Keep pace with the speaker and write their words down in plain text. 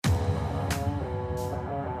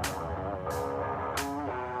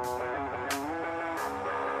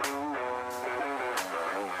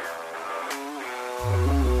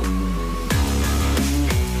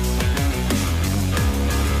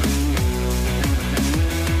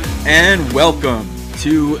And welcome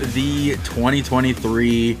to the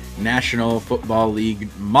 2023 National Football League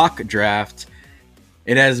mock draft.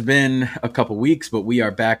 It has been a couple weeks, but we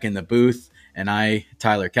are back in the booth, and I,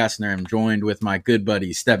 Tyler Kastner, am joined with my good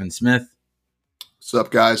buddy, Steven Smith. What's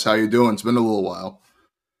up, guys? How you doing? It's been a little while.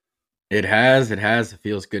 It has. It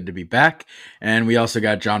feels good to be back. And we also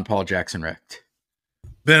got John Paul Jackson wrecked.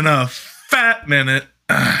 Been a fat minute.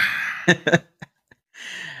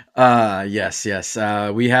 Yes.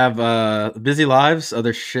 We have busy lives,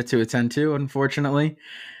 other shit to attend to, unfortunately.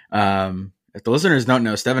 If the listeners don't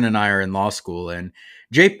know, Steven and I are in law school, and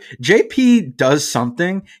JP does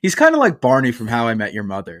something. He's kind of like Barney from How I Met Your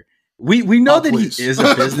Mother. We know that please. he is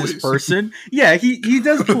a business person. Yeah, he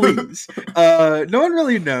does please. No one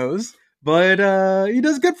really knows, but he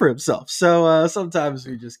does good for himself. So sometimes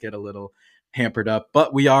we just get a little hampered up.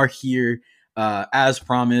 But we are here, as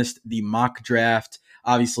promised, the mock draft,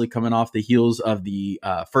 obviously coming off the heels of the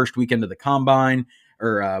first weekend of the combine,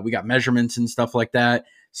 or we got measurements and stuff like that.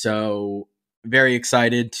 So very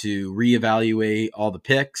excited to reevaluate all the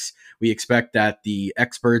picks. We expect that the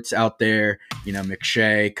experts out there,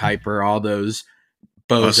 McShay, Kuiper, all those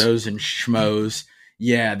bozos and schmoes,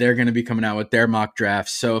 they're going to be coming out with their mock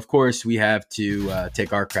drafts. So, of course, we have to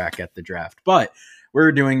take our crack at the draft. But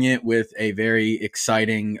we're doing it with a very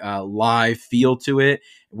exciting live feel to it,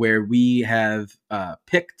 where we have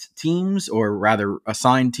picked teams, or rather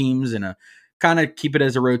assigned teams, and kind of keep it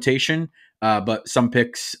as a rotation. But some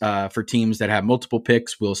picks for teams that have multiple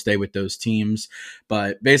picks will stay with those teams.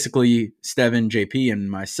 But basically, Steven, JP, and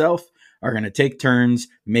myself are going to take turns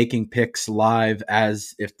making picks live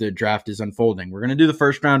as if the draft is unfolding. We're going to do the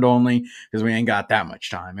first round only because we ain't got that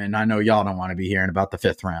much time. And I know y'all don't want to be hearing about the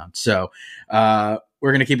fifth round. So we're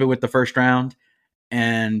going to keep it with the first round.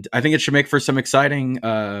 And I think it should make for some exciting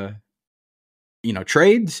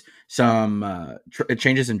trades, some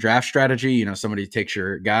changes in draft strategy. Somebody takes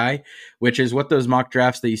your guy, which is what those mock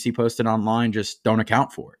drafts that you see posted online just don't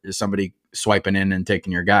account for, is somebody swiping in and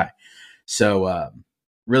taking your guy. So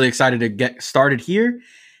really excited to get started here.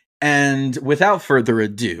 And without further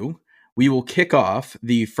ado, we will kick off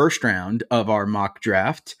the first round of our mock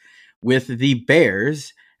draft with the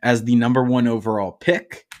Bears as the number 1 overall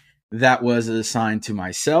pick. That was assigned to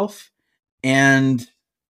myself. And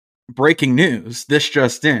breaking news, this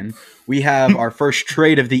just in, we have our first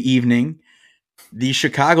trade of the evening. The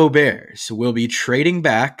Chicago Bears will be trading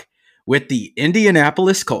back with the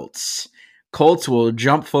Indianapolis Colts. Colts will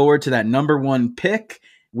jump forward to that number 1 pick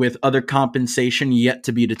with other compensation yet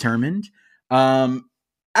to be determined.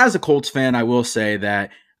 As a Colts fan, I will say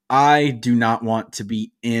that I do not want to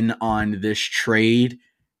be in on this trade,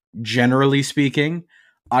 generally speaking.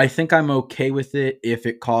 I think I'm okay with it if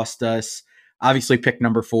it cost us, obviously pick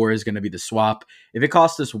number 4 is going to be the swap. If it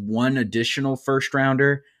costs us 1 additional first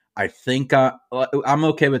rounder, I think I'm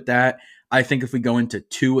okay with that. I think if we go into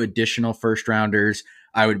 2 additional first rounders,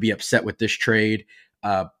 I would be upset with this trade.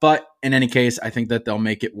 But in any case, I think that they'll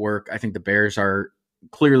make it work. I think the Bears are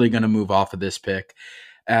clearly going to move off of this pick.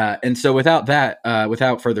 And so without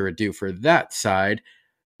further ado, for that side,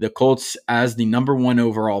 the Colts as the number 1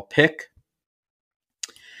 overall pick.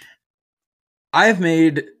 I've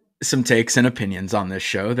made some takes and opinions on this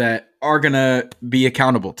show that are going to be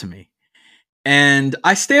accountable to me. And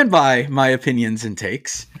I stand by my opinions and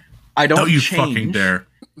takes. I don't change. Fucking dare.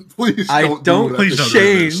 Please don't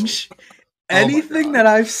change anything that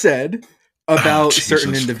I've said about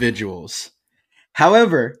certain individuals.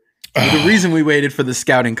 However, the reason we waited for the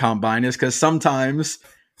scouting combine is because sometimes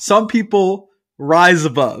some people rise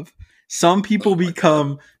above. Some people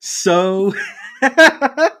become so...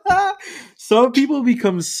 Some people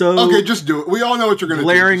become so... Okay, just do it. We all know what you're going to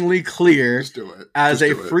do. Glaringly clear just do it. As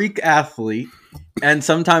a freak athlete, and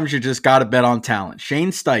sometimes you just got to bet on talent.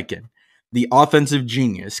 Shane Steichen, the offensive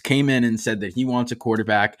genius, came in and said that he wants a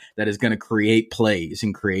quarterback that is going to create plays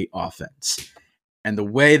and create offense. And the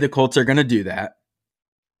way the Colts are going to do that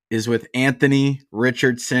is with Anthony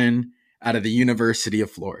Richardson out of the University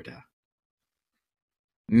of Florida.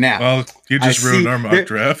 Now, well, you just ruined our mock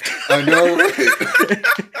draft. I know.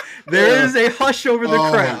 There is a hush over the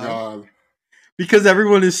crowd because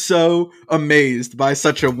everyone is so amazed by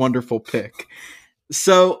such a wonderful pick.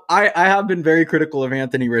 So I have been very critical of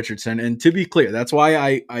Anthony Richardson. And to be clear, that's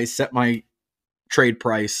why I set my trade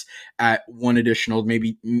price at 1 additional,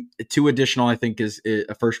 maybe 2 additional, I think is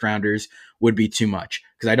a first rounders would be too much.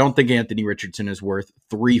 Because I don't think Anthony Richardson is worth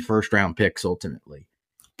 3 first round picks ultimately.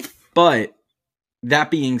 But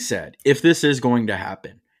that being said, if this is going to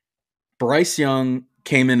happen, Bryce Young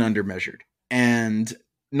came in undermeasured. And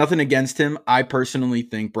nothing against him. I personally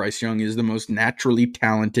think Bryce Young is the most naturally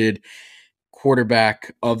talented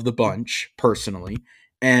quarterback of the bunch personally.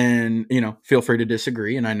 And, feel free to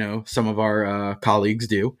disagree. And I know some of our colleagues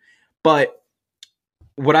do. But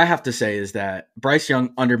what I have to say is that Bryce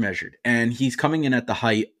Young undermeasured, and he's coming in at the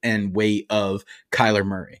height and weight of Kyler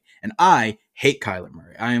Murray. And I hate Kyler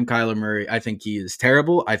Murray. I am Kyler Murray. I think he is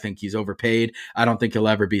terrible. I think he's overpaid. I don't think he'll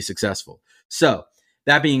ever be successful. So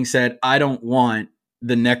that being said, I don't want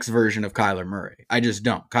the next version of Kyler Murray. I just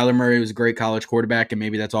don't. Kyler Murray was a great college quarterback, and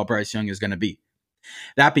maybe that's all Bryce Young is going to be.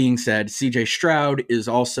 That being said, CJ Stroud is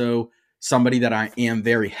also somebody that I am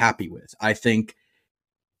very happy with. I think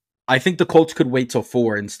the Colts could wait till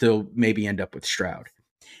 4 and still maybe end up with Stroud.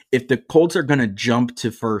 If the Colts are going to jump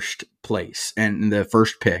to first place and the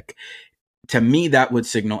first pick, to me, that would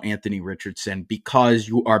signal Anthony Richardson because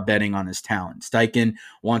you are betting on his talent. Steichen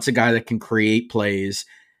wants a guy that can create plays.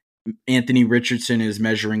 Anthony Richardson is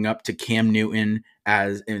measuring up to Cam Newton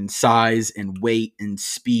as in size and weight and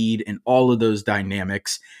speed and all of those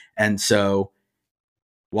dynamics. And so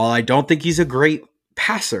while I don't think he's a great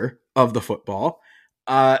passer of the football,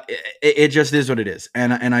 it just is what it is.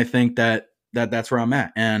 And I think that's where I'm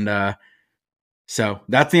at. And so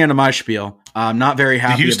that's the end of my spiel. I'm not very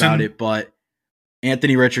happy about it, but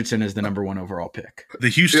Anthony Richardson is the number 1 overall pick. The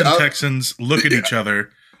Houston Texans look at each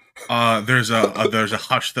other. There's a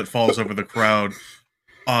hush that falls over the crowd.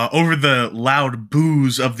 Over the loud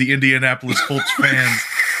boos of the Indianapolis Colts fans,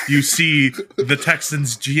 you see the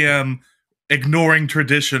Texans GM ignoring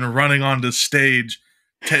tradition, running onto stage,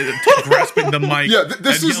 grasping the mic. Yeah,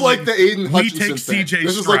 this is yelling, like the Aiden Hutchinson thing. CJ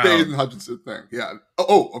This is Stroud. like the Aiden Hutchinson thing. Yeah.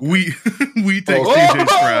 Oh, okay. We take CJ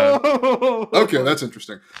Stroud. Okay, that's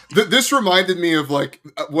interesting. This reminded me of like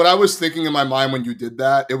what I was thinking in my mind when you did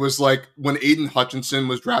that. It was like when Aiden Hutchinson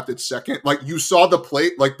was drafted second. Like you saw the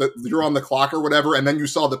plate, like you're on the clock or whatever, and then you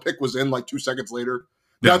saw the pick was in like 2 seconds later.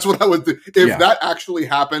 That's what I would do. If that actually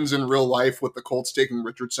happens in real life with the Colts taking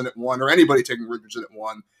Richardson at 1 or anybody taking Richardson at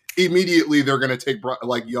 1, immediately they're going to take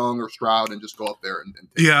like Young or Stroud and just go up there and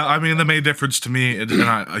take I mean, the main difference to me, and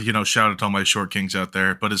I, shout out to all my short kings out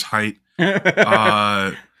there, but his height,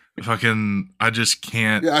 I just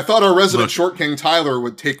can't. Yeah, I thought our resident short king Tyler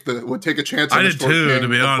would take a chance. I did too, to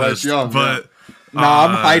be honest. Young, but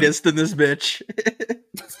I'm heightest in this bitch.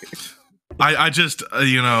 I just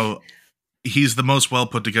he's the most well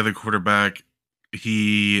put together quarterback.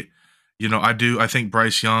 He, I think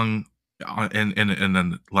Bryce Young. And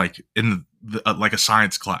then like in the, like a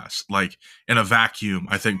science class, like in a vacuum,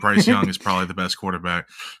 I think Bryce Young is probably the best quarterback.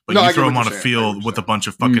 But you throw him on a field with a bunch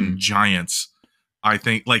of fucking giants. I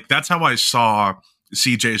think like that's how I saw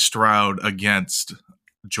CJ Stroud against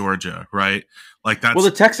Georgia, right? Like that's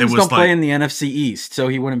the Texans don't play in the NFC East, so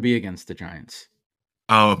he wouldn't be against the Giants.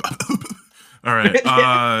 Oh, all right.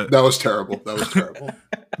 That was terrible.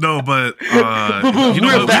 No, but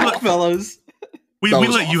we're back, fellas. We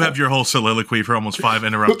let you have your whole soliloquy for almost 5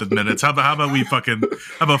 interrupted minutes. How about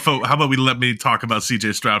we let me talk about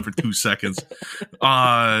CJ Stroud for 2 seconds?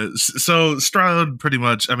 So Stroud pretty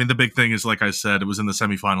much, I mean, the big thing is, like I said, it was in the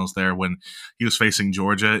semifinals there when he was facing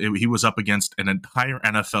Georgia. He was up against an entire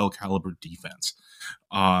NFL caliber defense,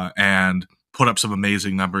 and put up some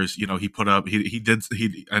amazing numbers. He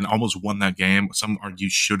and almost won that game. Some argue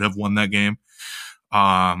should have won that game.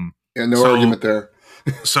 No argument there.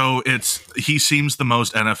 So he seems the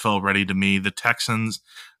most NFL ready to me. The Texans,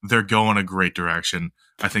 they're going a great direction.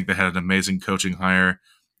 I think they had an amazing coaching hire.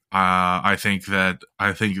 I think that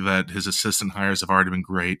his assistant hires have already been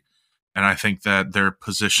great, and I think that they're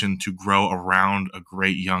positioned to grow around a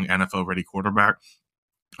great young NFL ready quarterback.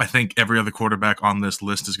 I think every other quarterback on this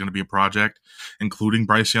list is going to be a project, including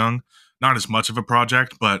Bryce Young. Not as much of a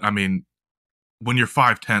project, but I mean, when you're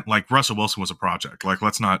 5'10", like Russell Wilson was a project. Like,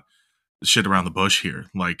 let's not shit around the bush here.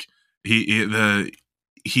 Like he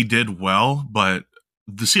did well, but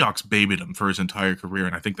the Seahawks babied him for his entire career,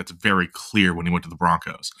 and I think that's very clear when he went to the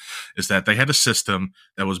Broncos, is that they had a system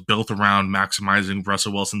that was built around maximizing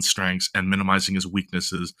Russell Wilson's strengths and minimizing his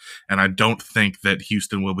weaknesses, and I don't think that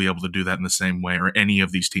Houston will be able to do that in the same way, or any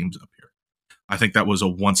of these teams up here. I think that was a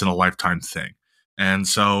once-in-a-lifetime thing. And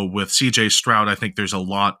so with CJ Stroud, I think there's a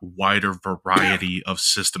lot wider variety of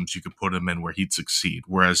systems you could put him in where he'd succeed.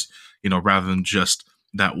 Whereas, rather than just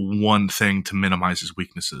that one thing to minimize his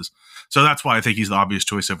weaknesses. So that's why I think he's the obvious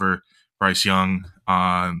choice over Bryce Young.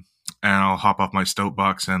 And I'll hop off my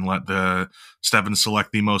soapbox and let Steven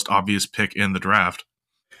select the most obvious pick in the draft.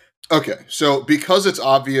 Okay, so because it's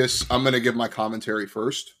obvious, I'm going to give my commentary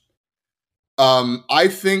first. I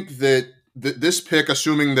think that this pick,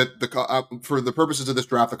 assuming that for the purposes of this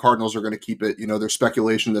draft, the Cardinals are going to keep it. There's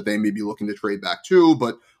speculation that they may be looking to trade back too,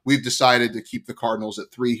 but we've decided to keep the Cardinals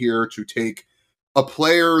at 3 here to take a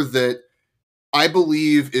player that I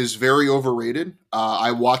believe is very overrated.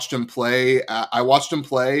 I watched him play.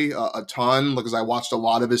 A ton because I watched a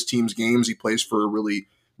lot of his team's games. He plays for a really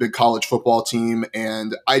big college football team,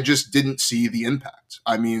 and I just didn't see the impact.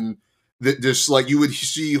 I mean, just like you would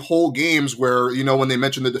see whole games where, you know, when they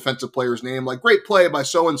mention the defensive player's name, like great play by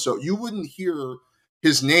so and so, you wouldn't hear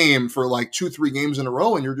his name for like 2-3 games in a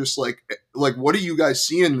row, and you're just like what are you guys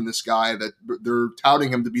seeing in this guy that they're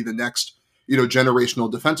touting him to be the next, you know, generational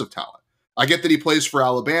defensive talent? I get that he plays for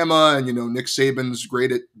Alabama, and, you know, Nick Saban's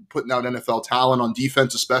great at putting out NFL talent on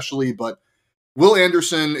defense, especially. But Will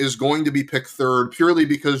Anderson is going to be picked third purely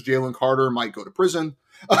because Jalen Carter might go to prison.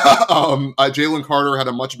 Jalen Carter had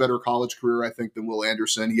a much better college career, I think, than Will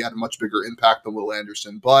Anderson. He had a much bigger impact than Will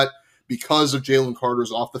Anderson. But because of Jalen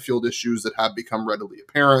Carter's off-the-field issues that have become readily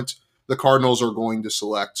apparent, the Cardinals are going to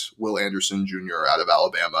select Will Anderson Jr. out of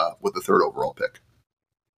Alabama with the 3rd overall pick.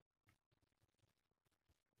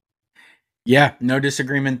 Yeah, no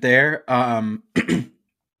disagreement there. And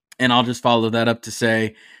I'll just follow that up to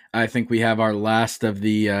say, I think we have our last of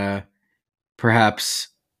the perhaps.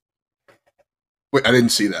 Wait, I didn't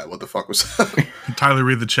see that. What the fuck was that? Tyler,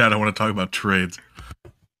 read the chat. I want to talk about trades.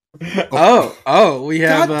 Oh, we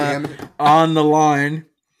have on the line.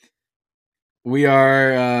 We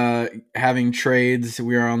are having trades.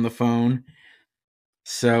 We are on the phone.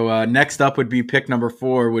 So next up would be pick number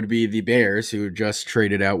 4 would be the Bears, who just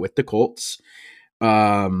traded out with the Colts.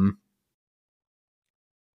 I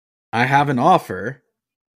have an offer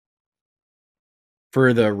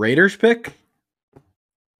for the Raiders pick.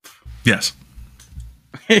 Yes.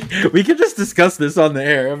 We could just discuss this on the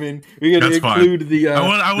air. I mean, we could include the I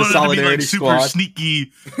want the solidarity to be like super squad.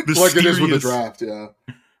 sneaky, like it is with the draft. Yeah.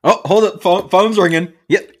 Oh, hold up! Phone's ringing.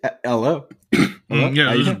 Yep. Hello.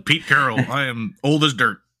 Yeah, this is Pete Carroll. I am old as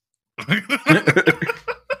dirt. I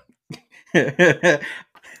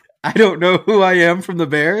don't know who I am from the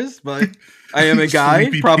Bears, but I am a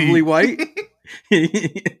guy, probably white.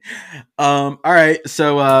 All right,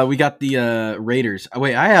 so we got the Raiders.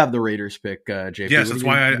 Wait, I have the Raiders pick, JP. Yes, that's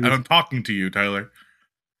why I'm talking to you, Tyler.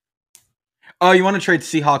 Oh, you want to trade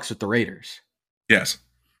Seahawks with the Raiders? Yes.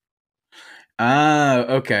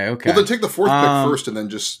 Okay. Well, then take the 4th pick first, and then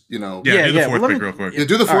just, you know. Yeah, do the 4th pick real quick. Yeah,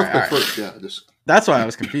 do the 4th pick first. Yeah, That's why I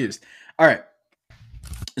was confused. All right.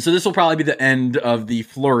 So this will probably be the end of the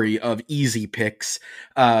flurry of easy picks.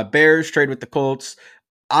 Bears trade with the Colts.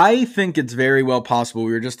 I think it's very well possible.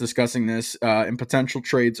 We were just discussing this in potential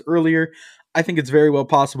trades earlier. I think it's very well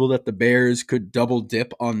possible that the Bears could double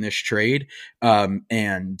dip on this trade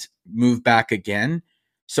and move back again.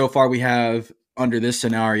 So far, we have, under this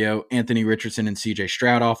scenario, Anthony Richardson and CJ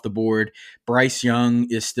Stroud off the board. Bryce Young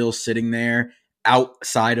is still sitting there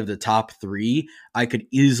outside of the top 3. I could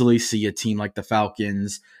easily see a team like the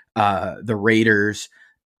Falcons, the Raiders,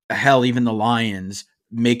 hell, even the Lions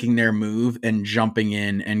making their move and jumping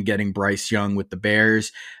in and getting Bryce Young with the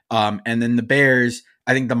Bears. And then the Bears,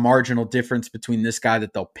 I think the marginal difference between this guy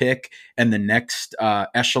that they'll pick and the next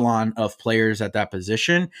echelon of players at that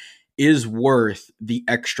position is worth the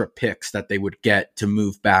extra picks that they would get to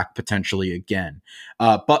move back potentially again.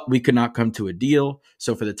 But we could not come to a deal.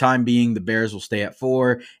 So for the time being, the Bears will stay at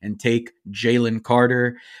 4 and take Jalen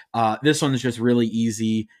Carter. This one is just really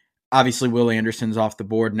easy. Obviously, Will Anderson's off the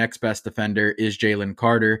board. Next best defender is Jalen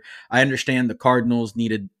Carter. I understand the Cardinals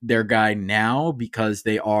needed their guy now because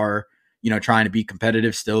they are, trying to be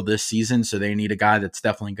competitive still this season. So they need a guy that's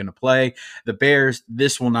definitely going to play. The Bears,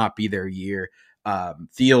 this will not be their year.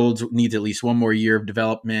 Fields needs at least one more year of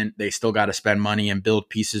development. They still got to spend money and build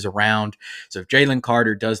pieces around. So if Jalen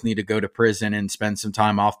Carter does need to go to prison and spend some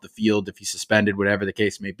time off the field, if he's suspended, whatever the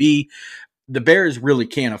case may be, the Bears really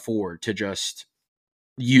can't afford to just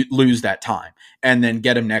lose that time and then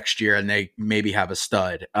get him next year and they maybe have a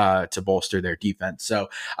stud to bolster their defense. So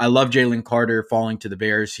I love Jalen Carter falling to the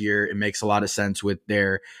Bears here. It makes a lot of sense with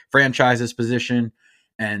their franchise's position.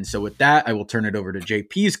 And so with that, I will turn it over to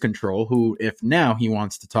JP's control, who, if now he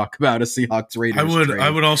wants to talk about a Seahawks Raiders trade,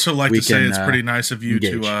 I would also like to say it's pretty nice of you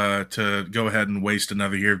to go ahead and waste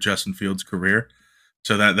another year of Justin Fields' career.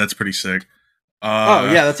 So that's pretty sick.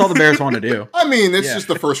 That's all the Bears want to do. I mean, it's just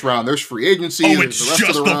the first round. There's free agency. It's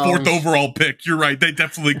just the 4th overall pick. You're right. They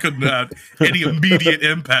definitely couldn't have any immediate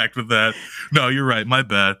impact with that. No, you're right. My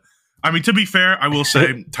bad. I mean, to be fair, I will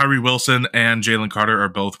say Tyree Wilson and Jalen Carter are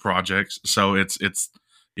both projects. So it's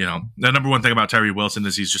the number one thing about Tyree Wilson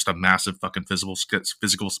is he's just a massive fucking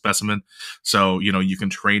physical specimen. So, you can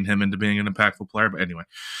train him into being an impactful player. But anyway,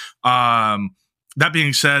 that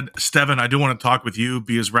being said, Steven, I do want to talk with you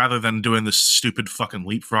because rather than doing this stupid fucking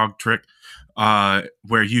leapfrog trick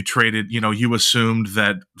where you traded, you assumed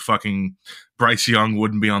that fucking Bryce Young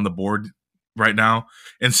wouldn't be on the board right now.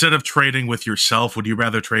 Instead of trading with yourself, would you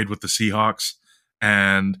rather trade with the Seahawks?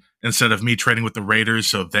 And instead of me trading with the Raiders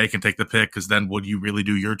so they can take the pick, because then would you really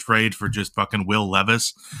do your trade for just fucking Will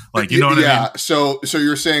Levis? Like, you know what I mean? Yeah. So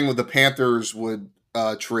you're saying the Panthers would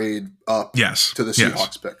trade up Yes. to the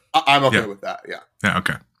Seahawks pick. I'm okay with that. Yeah. Yeah,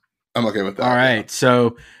 okay. I'm okay with that. All right.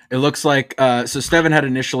 So it looks like so Steven had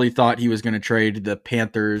initially thought he was going to trade the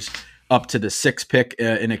Panthers up to the 6th pick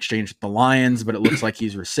in exchange with the Lions, but it looks like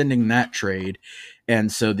he's rescinding that trade.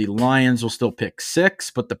 And so the Lions will still pick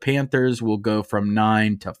 6, but the Panthers will go from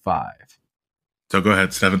 9 to 5. So go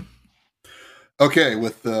ahead, Steven. Okay,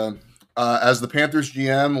 with the as the Panthers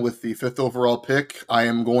GM with the 5th overall pick, I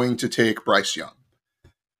am going to take Bryce Young.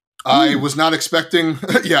 I was not expecting,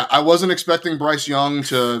 I wasn't expecting Bryce Young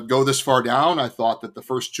to go this far down. I thought that the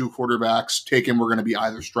first 2 quarterbacks taken were going to be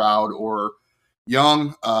either Stroud or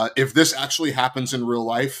Young. If this actually happens in real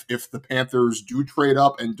life, if the Panthers do trade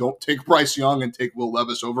up and don't take Bryce Young and take Will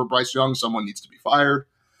Levis over Bryce Young, someone needs to be fired.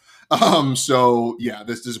 So yeah,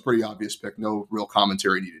 this is a pretty obvious pick. No real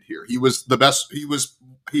commentary needed here. He was the best. He was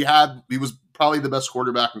probably the best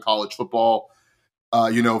quarterback in college football.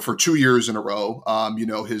 For 2 years in a row.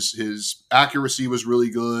 His accuracy was really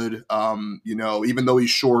good. Even though he's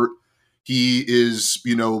short, he is,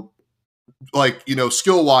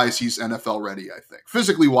 skill wise, he's NFL ready, I think.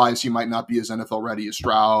 Physically wise, he might not be as NFL ready as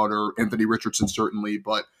Stroud or Anthony Richardson, certainly.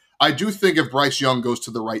 But I do think if Bryce Young goes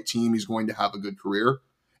to the right team, he's going to have a good career.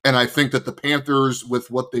 And I think that the Panthers, with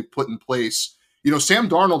what they've put in place, Sam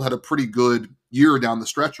Darnold had a pretty good year down the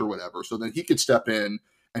stretch or whatever. So then he could step in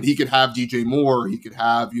and he could have DJ Moore. He could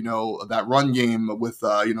have, that run game with,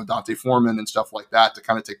 Dante Foreman and stuff like that to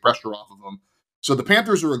kind of take pressure off of him. So the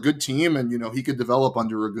Panthers are a good team and, he could develop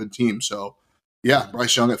under a good team. So, yeah,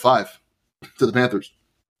 Bryce Young at 5 to the Panthers.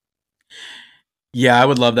 Yeah, I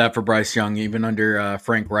would love that for Bryce Young, even under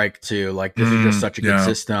Frank Reich, too. Like, this is just such a good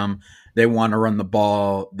system. They want to run the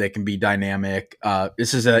ball. They can be dynamic.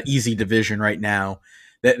 This is an easy division right now.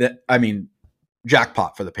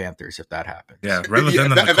 Jackpot for the Panthers if that happens. Yeah, if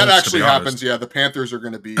that actually happens, the Panthers are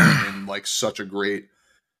going to be in like such a great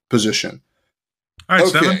position. All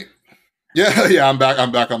right, okay. Yeah, I'm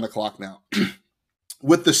back on the clock now.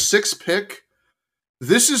 With the 6th pick,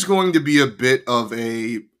 this is going to be a bit of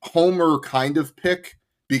a homer kind of pick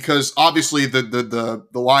because obviously the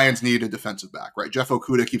Lions need a defensive back, right? Jeff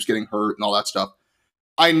Okudah keeps getting hurt and all that stuff.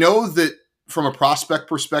 I know that from a prospect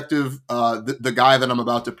perspective, the guy that I'm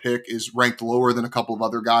about to pick is ranked lower than a couple of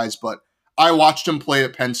other guys, but I watched him play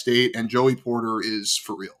at Penn State, and Joey Porter is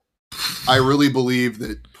for real. I really believe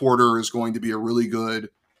that Porter is going to be a really good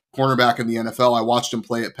cornerback in the NFL. I watched him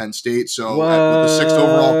play at Penn State, so with the 6th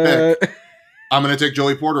overall pick, I'm going to take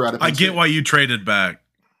Joey Porter out of Penn State. I get why you traded back.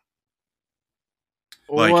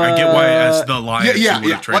 Like, I get why as the Lions he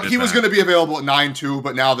back. was going to be available at 9-2,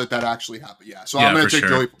 but now that actually happened, so I'm going to take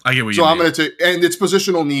Joey. I get what you so mean. I'm going to take, and it's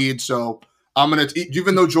positional need. So I'm going to,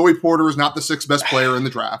 even though Joey Porter is not the 6th best player in the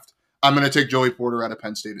draft, I'm going to take Joey Porter out of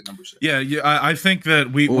Penn State at number 6. Yeah. I think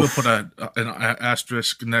that we'll put an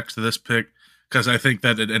asterisk next to this pick because I think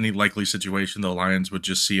that in any likely situation, the Lions would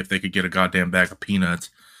just see if they could get a goddamn bag of peanuts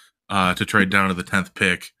to trade down to the 10th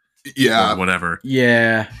pick. Yeah. Or whatever.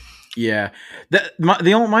 Yeah. Yeah,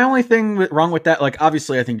 my only thing wrong with that, like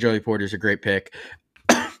obviously I think Joey Porter's a great pick.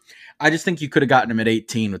 I just think you could have gotten him at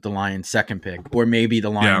 18 with the Lions' 2nd pick, or maybe the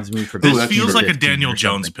Lions move for. This feels like a Daniel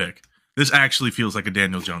Jones pick. This actually feels like a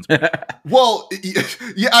Daniel Jones pick. Well, but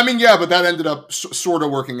that ended up sort of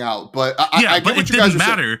working out. But I but it didn't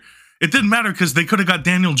matter. It didn't matter because they could have got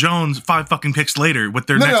Daniel Jones 5 fucking picks later with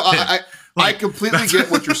their next pick. I completely get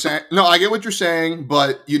what you're saying. No, I get what you're saying,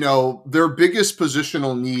 but their biggest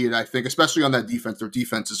positional need, I think, especially on that defense, their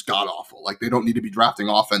defense is god awful. Like they don't need to be drafting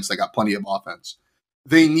offense; they got plenty of offense.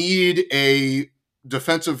 They need a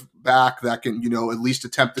defensive back that can, at least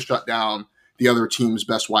attempt to shut down the other team's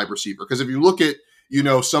best wide receiver. Because if you look at,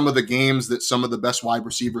 some of the games that some of the best wide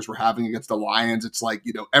receivers were having against the Lions, it's like,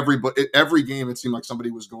 every game it seemed like somebody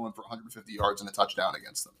was going for 150 yards and a touchdown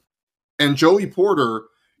against them. And Joey Porter,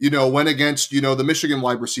 went against, the Michigan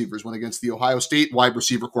wide receivers, went against the Ohio State wide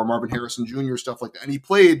receiver core, Marvin Harrison Jr., stuff like that. And he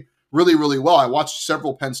played really, really well. I watched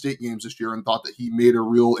several Penn State games this year and thought that he made a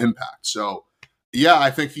real impact. So, yeah,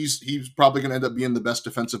 I think he's probably going to end up being the best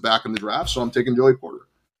defensive back in the draft. So I'm taking Joey Porter.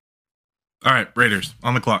 All right, Raiders,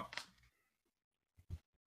 on the clock.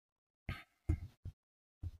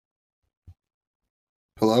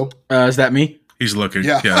 Hello? Is that me? He's looking.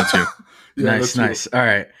 Yeah, that's you. Yeah, nice. All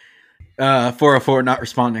right. 404 not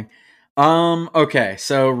responding. Okay,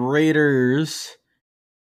 so Raiders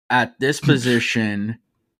at this position.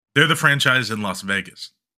 They're the franchise in Las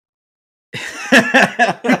Vegas.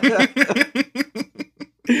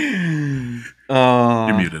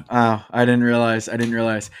 Wow, I didn't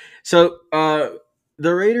realize. So,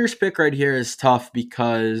 the Raiders pick right here is tough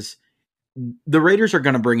because the Raiders are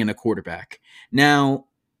going to bring in a quarterback. Now,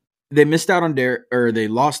 they missed out on they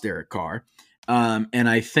lost Derek Carr, and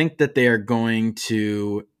I think that they are going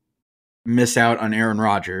to miss out on Aaron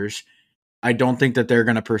Rodgers. I don't think that they're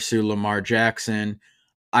going to pursue Lamar Jackson.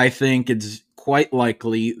 I think it's quite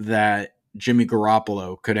likely that Jimmy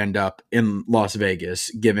Garoppolo could end up in Las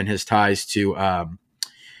Vegas, given his ties to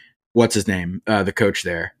what's his name, the coach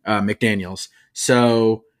there, McDaniels.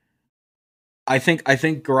 So I think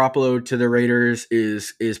Garoppolo to the Raiders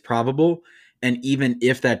is probable, and even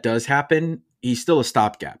if that does happen, he's still a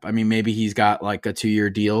stopgap. I mean, maybe he's got like a 2-year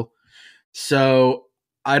deal. So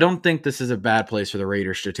I don't think this is a bad place for the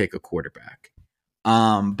Raiders to take a quarterback.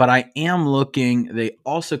 But I am looking. They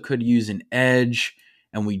also could use an edge,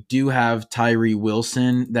 and we do have Tyree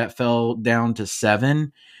Wilson that fell down to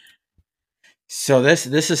 7. So this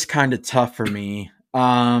is kind of tough for me.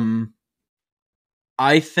 I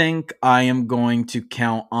think I am going to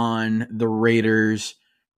count on the Raiders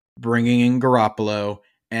bringing in Garoppolo,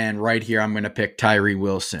 and right here I'm going to pick Tyree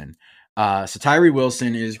Wilson. So Tyree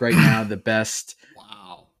Wilson is right now the best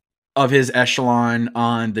of his echelon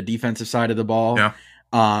on the defensive side of the ball. Yeah.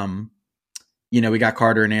 We got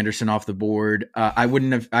Carter and Anderson off the board.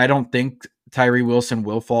 I don't think Tyree Wilson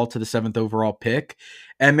will fall to the 7th overall pick.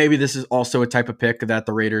 And maybe this is also a type of pick that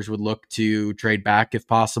the Raiders would look to trade back if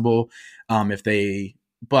possible.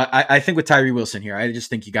 But I think with Tyree Wilson here, I just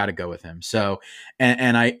think you got to go with him. So,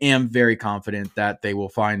 and I am very confident that they will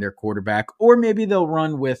find their quarterback, or maybe they'll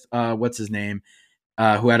run with, what's his name,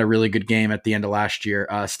 who had a really good game at the end of last year,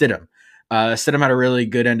 Stidham. Stidham had a really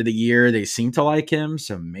good end of the year. They seem to like him,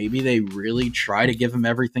 so maybe they really try to give him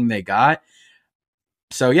everything they got.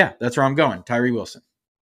 So, yeah, that's where I'm going, Tyree Wilson.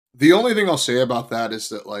 The only thing I'll say about that is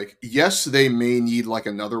that, like, yes, they may need like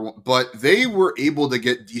another one, but they were able to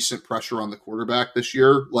get decent pressure on the quarterback this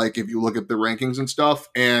year. Like, if you look at the rankings and stuff,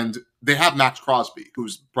 and they have Max Crosby,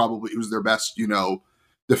 who's their best,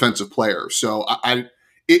 defensive player. So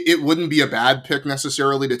it wouldn't be a bad pick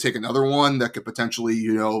necessarily to take another one that could potentially,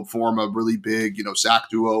 form a really big, sack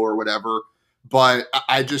duo or whatever. But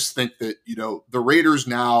I just think that, the Raiders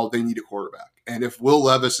now, they need a quarterback. And if Will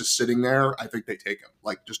Levis is sitting there, I think they take him,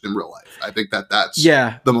 like, just in real life. I think that's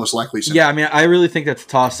the most likely scenario. Yeah, I mean, I really think that's a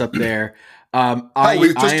toss-up there.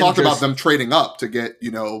 We just talked about them trading up to get,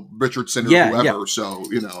 Richardson or whoever. Yeah. So,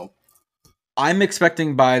 I'm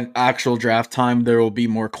expecting by actual draft time there will be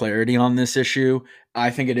more clarity on this issue.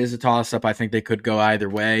 I think it is a toss-up. I think they could go either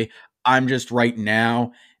way. I'm just right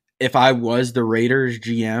now, if I was the Raiders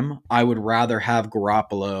GM, I would rather have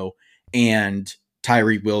Garoppolo and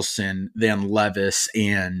Tyree Wilson than Levis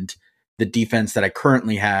and the defense that I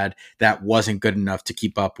currently had that wasn't good enough to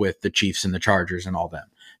keep up with the Chiefs and the Chargers and all them.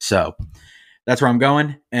 So that's where I'm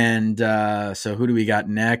going. And so who do we got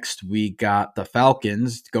next? We got the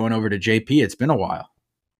Falcons going over to JP. It's been a while.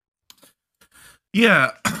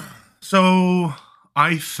 Yeah. So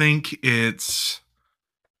I think it's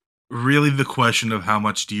really the question of how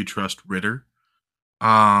much do you trust Ritter?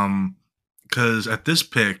 Because at this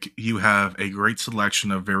pick, you have a great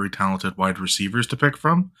selection of very talented wide receivers to pick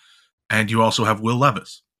from, and you also have Will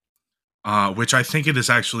Levis, which I think it is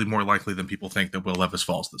actually more likely than people think that Will Levis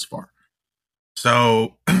falls this far.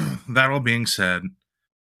 So, that all being said,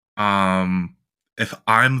 if I'm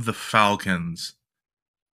the Falcons,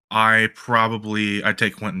 I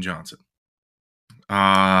take Quentin Johnson.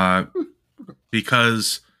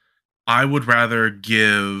 Because I would rather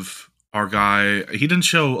give our guy, he didn't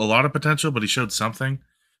show a lot of potential, but he showed something.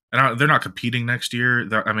 And they're not competing next year.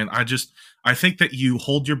 I think that you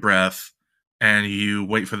hold your breath and you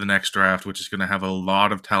wait for the next draft, which is going to have a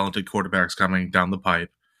lot of talented quarterbacks coming down the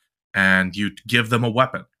pipe. And you give them a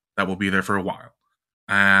weapon that will be there for a while.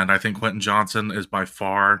 And I think Quentin Johnson is by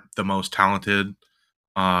far the most talented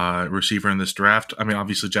receiver in this draft. I mean,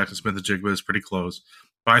 obviously Jackson Smith-Njigba is pretty close,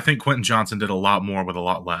 but I think Quentin Johnson did a lot more with a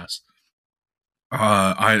lot less.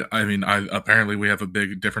 Apparently we have a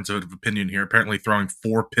big difference of opinion here. Apparently throwing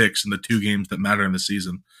 4 picks in the 2 games that matter in the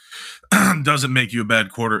season doesn't make you a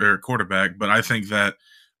bad quarterback. But I think that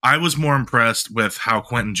I was more impressed with how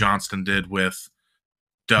Quentin Johnston did with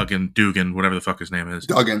Dugan, whatever the fuck his name is.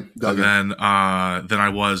 Duggan. Than I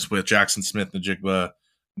was with Jackson Smith-Njigba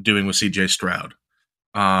doing with CJ Stroud.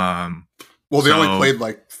 They only played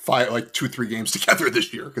like 2-3 games together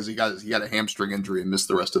this year because he had a hamstring injury and missed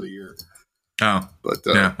the rest of the year. Oh, but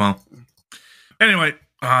yeah. Well, anyway,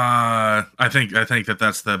 I think that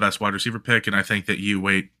that's the best wide receiver pick, and I think that you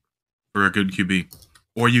wait for a good QB,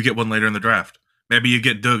 or you get one later in the draft. Maybe you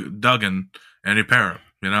get Duggan and you pair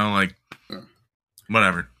him.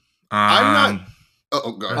 Whatever. I'm not.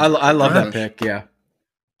 Oh, go ahead. I love Go ahead. that pick. Yeah.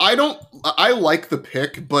 I like the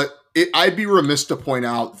pick, but I'd be remiss to point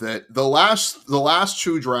out that the last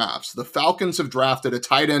 2 drafts, the Falcons have drafted a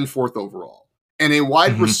tight end 4th overall and a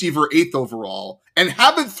wide receiver 8th overall, and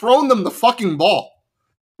haven't thrown them the fucking ball.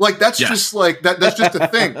 Like that's just like that's just a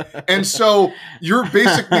thing. And so you're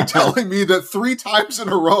basically telling me that 3 times in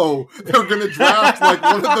a row they're going to draft like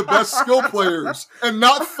one of the best skill players and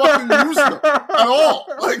not fucking use them at all.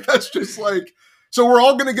 Like that's just like, so we're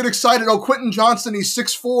all going to get excited. Oh, Quentin Johnston, he's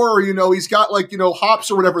 6'4", or he's got like hops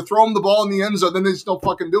or whatever. Throw him the ball in the end zone, then they just don't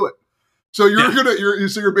fucking do it. So you're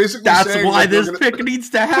basically that's saying why this pick needs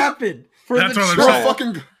to happen. That's what I'm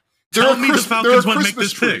saying. Tell me the Falcons would make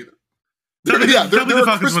this pick. Tell me the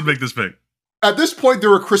Falcons would make this pick. At this point,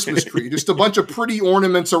 they're a Christmas tree, just a bunch of pretty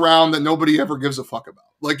ornaments around that nobody ever gives a fuck about.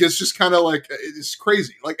 Like it's just kind of like it's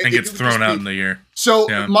crazy. Like and gets thrown out in the year. So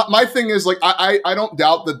my thing is like I don't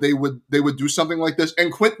doubt that they would do something like this,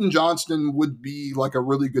 and Quentin Johnston would be like a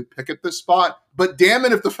really good pick at this spot. But damn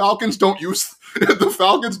it, if the Falcons don't use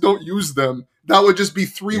them, that would just be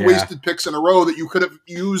 3 wasted picks in a row that you could have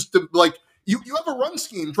used to like. You have a run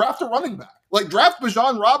scheme. Draft a running back. Like draft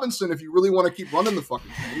Bijan Robinson if you really want to keep running the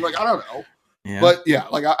fucking team. Like I don't know, but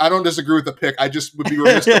like I don't disagree with the pick. I just would be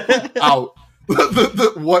remiss to point out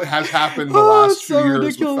the what has happened the last few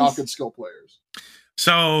years with Falcon skill players.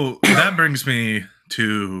 So that brings me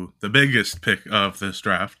to the biggest pick of this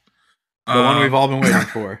draft, the one we've all been waiting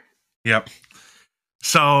for. Yep.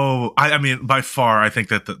 So I mean, by far, I think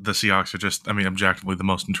that the Seahawks are just, objectively the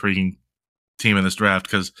most intriguing team in this draft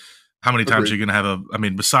because. How many times are you going to have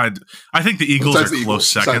I think the Eagles are close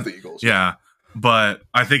second. The Eagles, yeah. But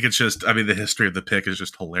I think it's just, the history of the pick is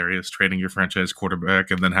just hilarious. Trading your franchise quarterback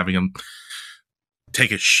and then having him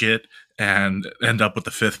take a shit and end up with the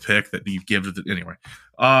 5th pick that you give to anyway.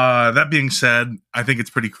 That being said, I think it's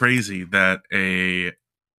pretty crazy that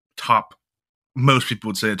most people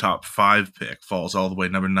would say a top 5 pick falls all the way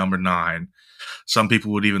number 9. Some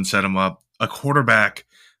people would even set him up a quarterback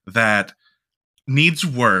that needs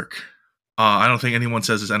work. I don't think anyone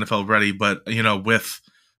says is NFL ready, but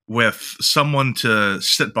with someone to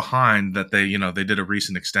sit behind that they did a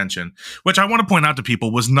recent extension, which I want to point out to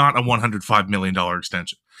people was not a $105 million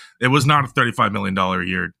extension. It was not a $35 million a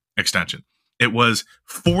year extension. It was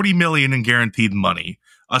 $40 million in guaranteed money,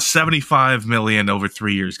 a $75 million over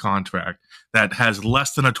 3 years contract that has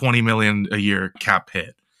less than a $20 million a year cap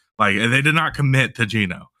hit. Like they did not commit to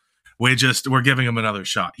Geno. We're giving him another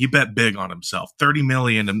shot. He bet big on himself. $30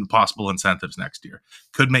 million in possible incentives next year.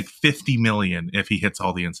 Could make $50 million if he hits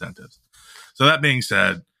all the incentives. So that being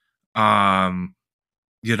said, he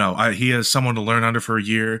has someone to learn under for a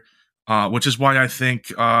year, which is why I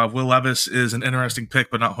think Will Levis is an interesting pick,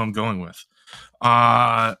 but not who I'm going with.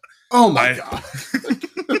 Oh my God.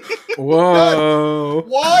 Whoa.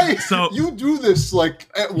 Why? So you do this like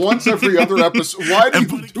at once every other episode. Why do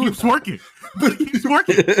you do it? Working. He's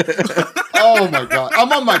working. Oh my God.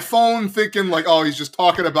 I'm on my phone thinking like, oh, he's just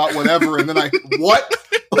talking about whatever. And then what?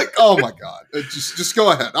 Like, oh my God. Just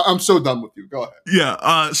go ahead. I'm so done with you. Go ahead.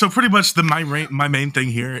 Yeah. So pretty much my main thing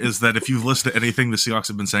here is that if you've listened to anything the Seahawks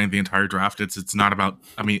have been saying the entire draft, it's not about,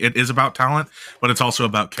 it is about talent, but it's also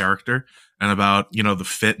about character and about, the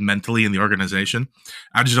fit mentally in the organization.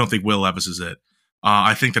 I just don't think Will Levis is it.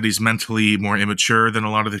 I think that he's mentally more immature than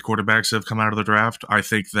a lot of the quarterbacks that have come out of the draft. I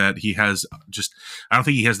think that I don't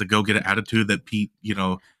think he has the go-get attitude that Pete,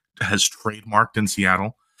 has trademarked in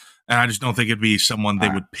Seattle. And I just don't think it'd be someone they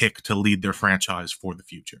would pick to lead their franchise for the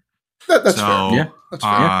future. That's fair. Yeah, that's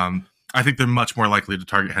fair. I think they're much more likely to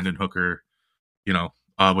target Hendon Hooker,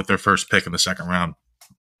 with their first pick in the 2nd round,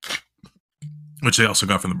 which they also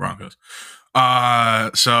got from the Broncos.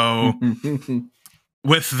 So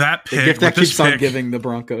with that pick, the gift that keeps on giving the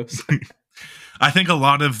Broncos. I think a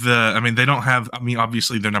lot of they don't have,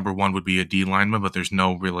 obviously their number 1 would be a D lineman, but there's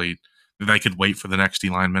no really, they could wait for the next D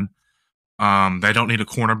lineman. They don't need a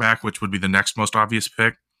cornerback, which would be the next most obvious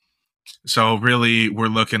pick. So really we're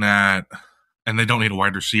looking at, and they don't need a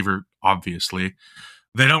wide receiver, obviously.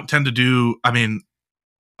 They don't tend to do,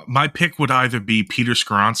 my pick would either be Peter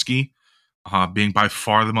Skoronski, being by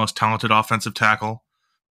far the most talented offensive tackle,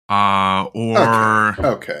 or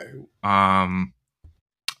okay. But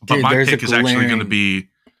my pick is actually going to be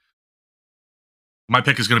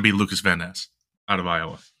Lucas Van Ness out of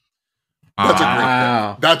Iowa.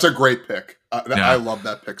 That's a great pick. I love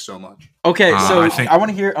that pick so much. Okay, so I want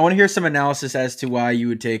to hear some analysis as to why you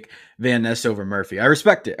would take Van Ness over Murphy. I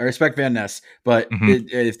respect it. I respect Van Ness, but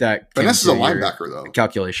if that Van Ness is a linebacker though.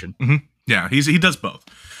 Calculation. Mm-hmm. Yeah, he does both.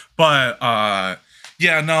 But I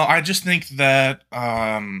just think that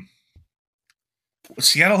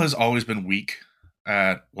Seattle has always been weak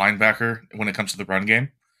at linebacker when it comes to the run game.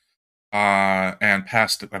 And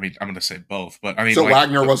past, I mean, I'm going to say both, but I mean, So like,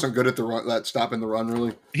 Wagner wasn't good at the run, that stopping the run,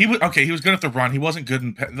 really. he was okay. He was good at the run. He wasn't good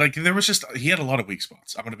in like there was just he had a lot of weak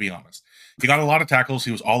spots. I'm going to be honest. He got a lot of tackles.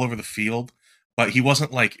 He was all over the field, but he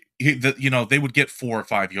wasn't like they would get 4 or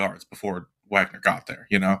 5 yards before Wagner got there.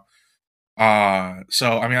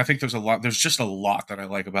 So I mean, I think there's just a lot that I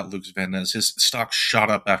like about Luke Van Ness. His stock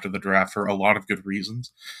shot up after the draft for a lot of good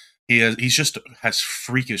reasons. He's just has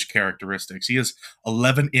freakish characteristics. He has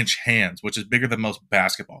 11-inch hands, which is bigger than most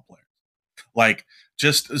basketball players. Like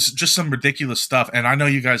just some ridiculous stuff. And I know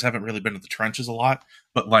you guys haven't really been in the trenches a lot,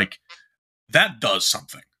 but like that does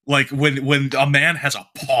something. Like when a man has a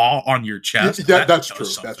paw on your chest, that's true.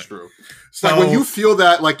 Something. That's true. So, like when you feel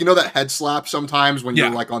that, like that head slap sometimes when you're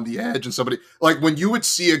like on the edge and somebody like when you would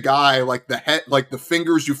see a guy like the head, like the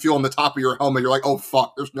fingers you feel on the top of your helmet, you're like, oh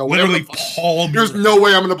fuck, there's no way. Literally there's no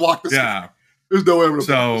way I'm gonna block this. Yeah. Guy. There's no way I'm gonna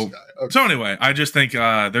block this guy. Okay. So anyway, I just think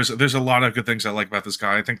there's a lot of good things I like about this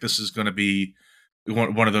guy. I think this is going to be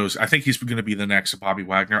one of those. I think he's going to be the next Bobby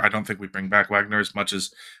Wagner. I don't think we bring back Wagner as much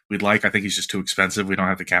as we'd like. I think he's just too expensive. We don't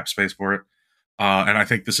have the cap space for it. And I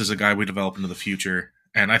think this is a guy we develop into the future.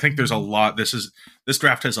 And I think there's a lot. This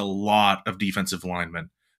draft has a lot of defensive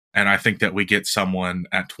linemen. And I think that we get someone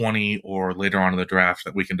at 20 or later on in the draft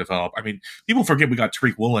that we can develop. I mean, people forget we got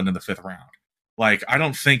Tariq Woolen in the 5th round. Like, I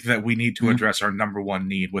don't think that we need to address our number one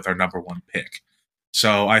need with our number one pick.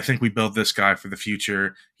 So I think we build this guy for the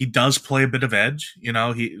future. He does play a bit of edge.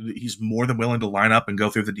 He's more than willing to line up and go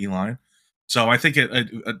through the D-line. So I think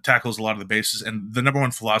it tackles a lot of the bases. And the number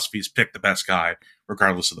one philosophy is pick the best guy,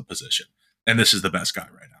 regardless of the position. And this is the best guy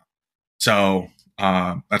right now. So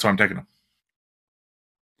that's why I'm taking him.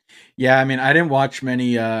 Yeah, I mean, I didn't watch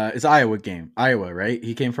many. It's Iowa game. Iowa, right?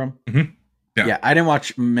 He came from? Mm-hmm. Yeah, I didn't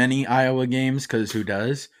watch many Iowa games because who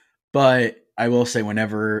does? But I will say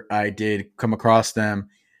whenever I did come across them,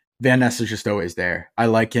 Van Ness is just always there. I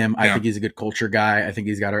like him. I think he's a good culture guy. I think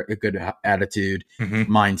he's got a good attitude,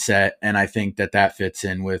 mindset, and I think that fits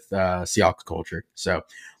in with Seahawks culture. So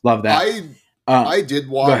love that. I did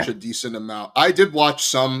watch a decent amount. I did watch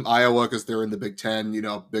some Iowa because they're in the Big Ten,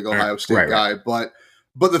 big Ohio State guy. Right.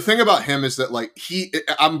 But the thing about him is that like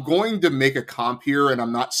I'm going to make a comp here, and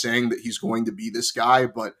I'm not saying that he's going to be this guy,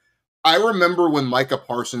 but I remember when Micah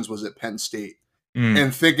Parsons was at Penn State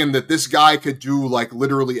and thinking that this guy could do like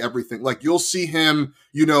literally everything. Like you'll see him,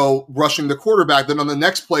 rushing the quarterback. Then on the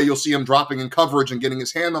next play, you'll see him dropping in coverage and getting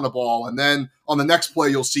his hand on a ball. And then on the next play,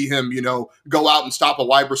 you'll see him, go out and stop a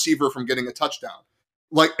wide receiver from getting a touchdown.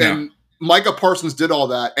 And Micah Parsons did all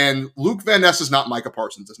that. And Luke Van Ness is not Micah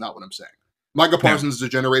Parsons. That's not what I'm saying. Micah Parsons is a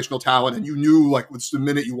generational talent. And you knew like the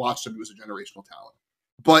minute you watched him, he was a generational talent.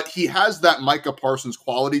 But he has that Micah Parsons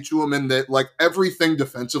quality to him in that like everything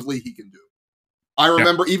defensively he can do. I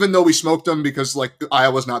remember even though we smoked them because like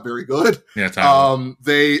Iowa's not very good. Yeah,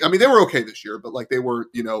 they were okay this year, but like they were,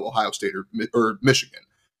 Ohio State or Michigan.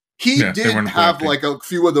 He did have like a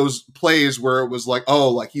few of those plays where it was like, oh,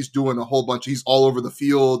 like he's doing a whole bunch. He's all over the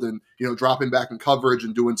field and, dropping back in coverage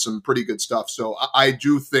and doing some pretty good stuff. So I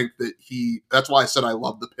do think that that's why I said I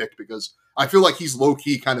love the pick because I feel like he's low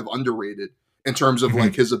key kind of underrated in terms of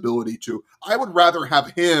like his ability to. I would rather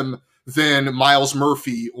have him than Miles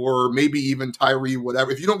Murphy or maybe even Tyree,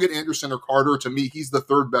 whatever. If you don't get Anderson or Carter, to me, he's the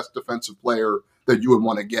third best defensive player that you would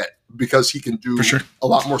want to get because he can do a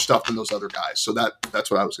lot more stuff than those other guys. So that's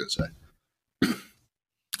what I was going to say.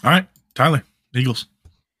 All right, Tyler, Eagles.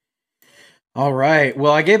 All right.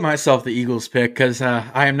 Well, I gave myself the Eagles pick because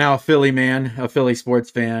I am now a Philly man, a Philly sports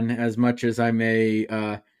fan. As much as I may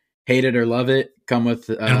hate it or love it, come with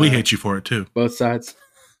and we hate you for it too. Both sides.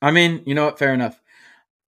 I mean, you know what? Fair enough.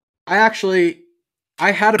 I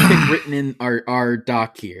had a pick written in our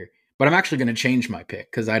doc here, but I'm actually going to change my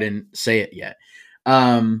pick because I didn't say it yet.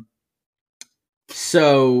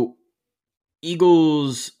 So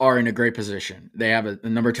Eagles are in a great position. They have a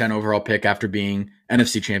number 10 overall pick after being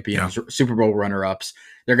NFC champions, Super Bowl runner-ups.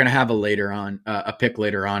 They're going to have a pick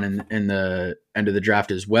later on in the end of the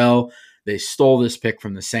draft as well. They stole this pick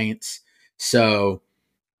from the Saints. So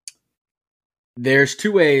there's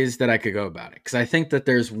two ways that I could go about it because I think that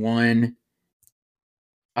there's one.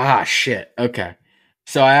 Okay.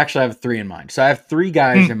 So I actually have three in mind. So I have three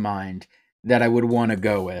guys in mind that I would want to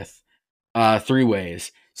go with. Three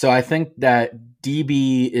ways. So I think that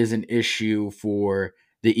DB is an issue for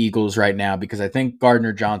the Eagles right now because I think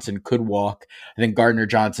Gardner Johnson could walk. I think Gardner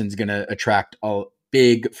Johnson's going to attract a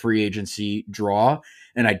big free agency draw.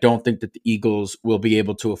 And I don't think that the Eagles will be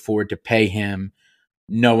able to afford to pay him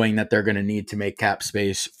knowing that they're going to need to make cap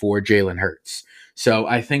space for Jalen Hurts. So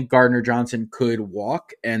I think Gardner Johnson could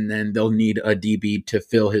walk, and then they'll need a DB to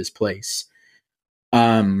fill his place.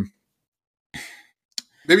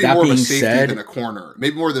 Maybe That more of a being safety said- than a corner.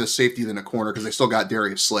 Maybe more than a safety than a corner because they still got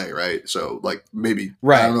Darius Slay, right? So, like, maybe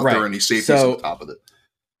I don't know if there are any safeties So- on the top of it.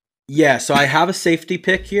 Yeah, so I have a safety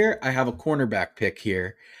pick here. I have a cornerback pick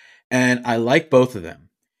here, and I like both of them.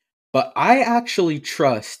 But I actually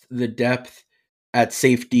trust the depth at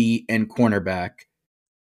safety and cornerback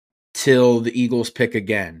till the Eagles pick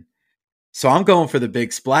again. So I'm going for the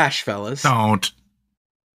big splash, fellas. Don't.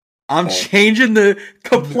 I'm changing the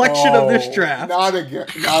complexion of this draft. Not again.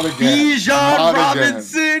 Not again. Bijan Not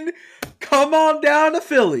Robinson, come on down to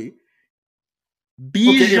Philly. Okay,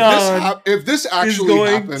 Bijan if this is actually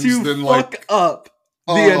going happens, to then fuck like up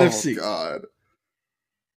the NFC. God.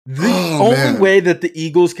 The Oh, only man. way that the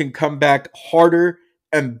Eagles can come back harder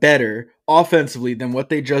and better offensively than what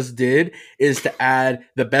they just did is to add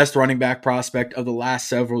the best running back prospect of the last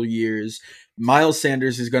several years. Miles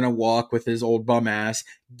Sanders is going to walk with his old bum ass.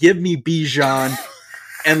 Give me Bijan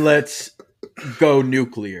and let's go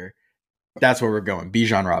nuclear. That's where we're going.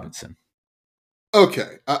 Bijan Robinson.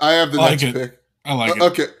 Okay, I have the I like next it. pick. I like it.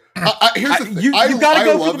 Okay, here's the thing. You got to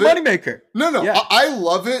go for the moneymaker. No, Yeah. I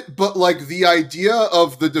love it, but like the idea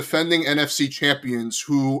of the defending NFC champions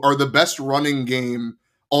who are the best running game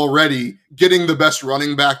already getting the best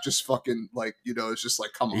running back just fucking like, it's just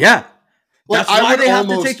like, come on. Yeah. Like, That's why they have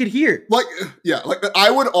to take it here. Like, yeah, like I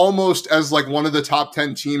would almost, as like one of the top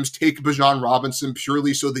 10 teams, take Bijan Robinson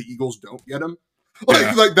purely so the Eagles don't get him. Like,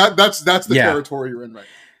 Yeah. like that's the Yeah. territory you're in right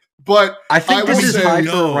now. But I think I this will is say high for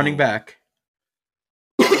no. a running back.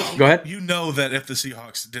 Go ahead. You know that if the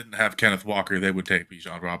Seahawks didn't have Kenneth Walker, they would take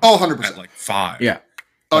Bijan Robinson. Oh, 100%. At like 5. Yeah.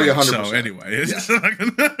 Oh, yeah, Like, 100%. So anyway, it's not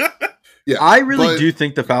gonna- yeah, I really but- do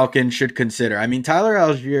think the Falcons should consider. I mean, Tyler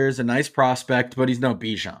Algier is a nice prospect, but he's no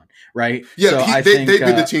Bijan, right? Yeah, So I they'd think,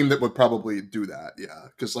 be the team that would probably do that. Yeah,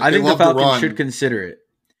 because like I they think the love to Falcons run. should consider it.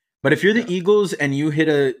 But if you're the Eagles and you hit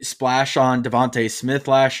a splash on Devontae Smith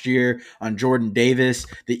last year, on Jordan Davis,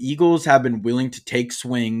 the Eagles have been willing to take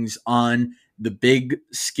swings on the big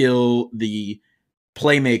skill, the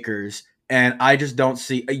playmakers, and I just don't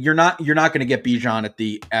see you're not going to get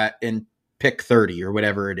Bijan in pick 30 or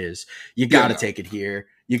whatever it is. You got to take it here.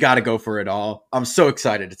 You got to go for it all. I'm so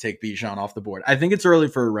excited to take Bijan off the board. I think it's early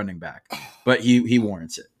for a running back, but he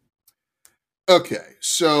warrants it. Okay,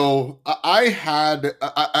 so I had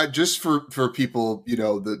I just for people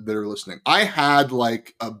that are listening, I had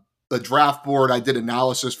like a draft board. I did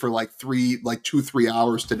analysis for like 2-3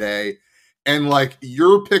 hours today, and like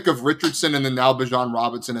your pick of Richardson and then now Bijan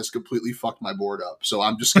Robinson has completely fucked my board up. So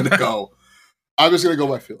I'm just gonna go. I'm just gonna go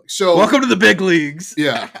by feeling. So Welcome to the big leagues.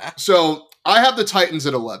 yeah. So I have the Titans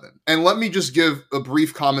at 11, and let me just give a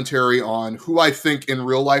brief commentary on who I think in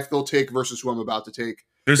real life they'll take versus who I'm about to take.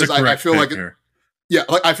 There's a 'Cause I correct feel pick like here. Yeah,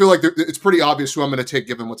 like I feel like it's pretty obvious who I'm going to take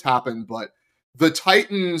given what's happened. But the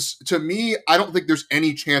Titans, to me, I don't think there's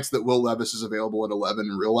any chance that Will Levis is available at 11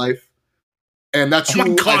 in real life, and that's Oh my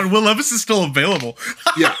who God, Will Levis is still available.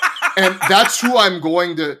 yeah, and that's who I'm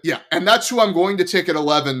going to take at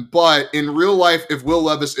 11. But in real life, if Will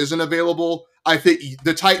Levis isn't available, I think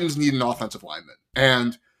the Titans need an offensive lineman.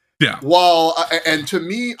 And Yeah. and to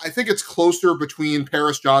me, I think it's closer between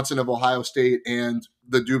Paris Johnson of Ohio State and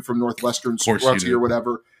the dude from Northwestern, course you Rutsky do. or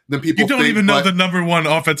whatever, than people You don't think, even know but- the number one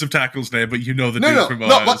offensive tackle's name, but you know the dude no, from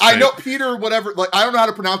Ohio but State. I know Peter, whatever. Like I don't know how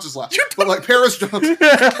to pronounce his last name, but like Paris Johnson.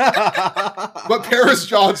 But Paris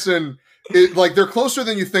Johnson, like they're closer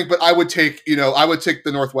than you think. But I would take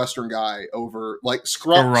the Northwestern guy over like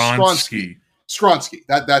Skronsky. Skronsky,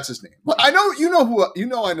 that's his name. But I know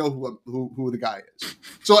I know who the guy is.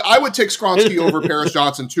 So I would take Skronsky over Paris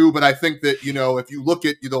Johnson too. But I think that if you look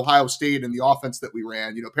at the Ohio State and the offense that we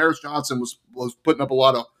ran, Paris Johnson was putting up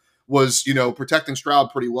protecting Stroud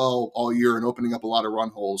pretty well all year and opening up a lot of run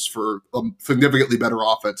holes for a significantly better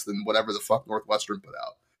offense than whatever the fuck Northwestern put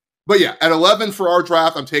out. But yeah, at 11 for our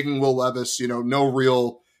draft, I'm taking Will Levis. No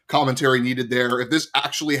real commentary needed there. If this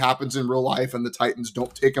actually happens in real life and the Titans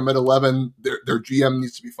don't take him at 11, their GM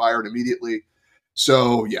needs to be fired immediately.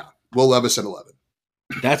 So yeah, Will Levis at 11.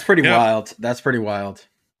 That's pretty Yeah. wild. That's pretty wild.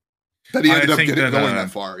 That he ended I up think going that,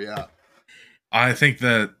 that far. Yeah. I think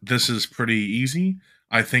that this is pretty easy.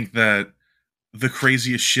 I think that the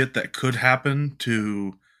craziest shit that could happen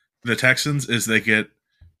to the Texans is they get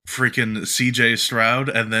freaking CJ Stroud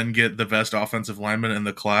and then get the best offensive lineman in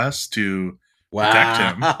the class to protect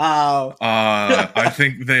him. Wow. I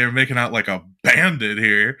think they are making out like a bandit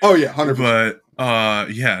here. Oh yeah, 100%.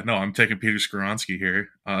 Yeah, no, I'm taking Peter Skoronski here.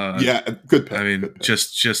 Yeah, good pick. I mean, good pick.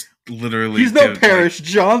 just literally. He's no Paris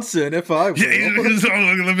Johnson, if I will. Yeah,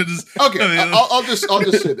 let me just. Okay, I mean, I'll just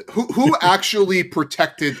say that. Who actually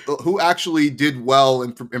protected? Who actually did well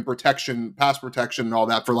in protection, pass protection, and all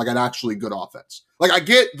that for like an actually good offense? Like I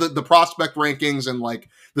get the prospect rankings and like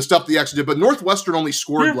the stuff the X did, but Northwestern only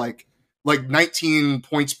scored like 19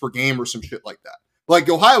 points per game or some shit like that. Like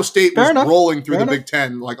Ohio State was rolling through the Big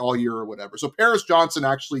Ten like all year or whatever. So Paris Johnson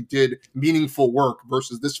actually did meaningful work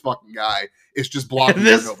versus this fucking guy is just blocking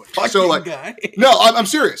this for nobody. fucking So like, guy. no, I'm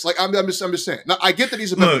serious. Like I'm just saying. Now, I get that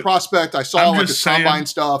he's a better prospect. I saw like his combine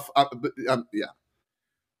stuff. But yeah.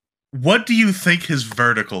 What do you think his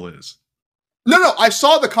vertical is? No, I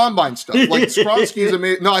saw the combine stuff. Like Skoronski is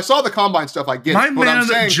amazing. No, I saw the combine stuff. I get it. My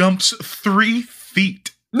man jumps 3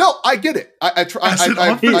 feet. No, I get it. I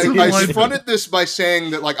fronted this by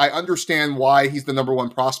saying that like I understand why he's the number one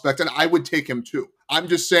prospect, and I would take him too. I'm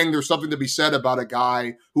just saying there's something to be said about a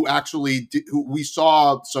guy who actually who we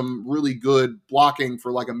saw some really good blocking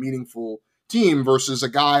for like a meaningful team versus a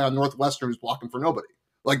guy on Northwestern who's blocking for nobody.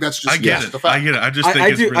 Like that's just I get it. I get it. I just think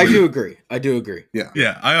I do agree. I do agree.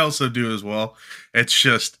 Yeah. I also do as well. It's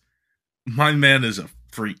just my man is a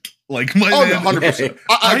freak. Like my man, 100%.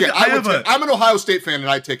 I'm an Ohio State fan, and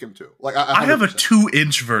I take him too. Like I have a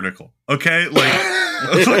 2-inch vertical. Okay, like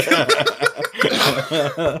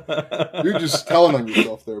you're just telling on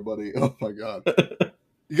yourself there, buddy. Oh my god.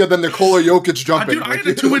 You got the Nikola Jokic jumping. I had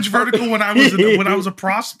a 2-inch vertical when I was a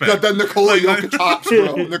prospect. You got that Nikola Jokic hops,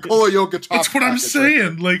 bro. Nikola Jokic hops. That's what I'm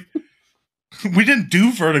saying. Like we didn't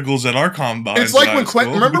do verticals at our combine. It's like when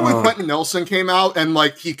Quentin Nelson came out and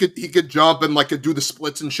like he could jump and like could do the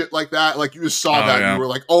splits and shit like that. Like you just saw that and you were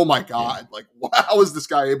like, oh my god, like how is this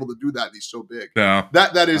guy able to do that? And he's so big. Yeah,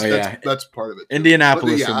 that's part of it.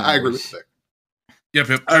 Indianapolis. But, I agree with the pick.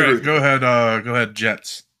 Yep. All right, go ahead,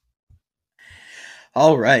 Jets.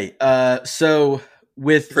 All right. So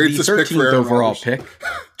with trades the 13th overall pick,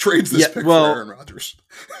 trades this pick for Aaron Rodgers.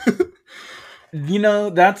 You know,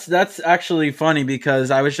 that's actually funny because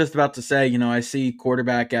I was just about to say, you know, I see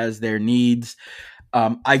quarterback as their needs.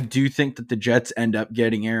 I do think that the Jets end up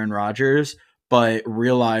getting Aaron Rodgers, but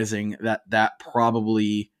realizing that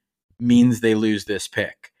probably means they lose this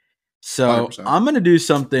pick. So 100%. I'm going to do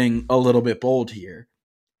something a little bit bold here.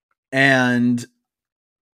 And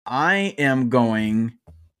I am going...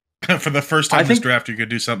 For the first time in this draft, you could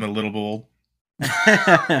do something a little bold.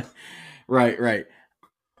 Right.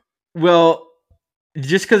 Well...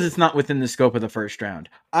 Just because it's not within the scope of the first round,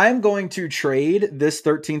 I'm going to trade this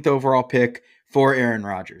 13th overall pick for Aaron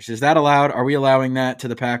Rodgers. Is that allowed? Are we allowing that to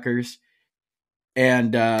the Packers?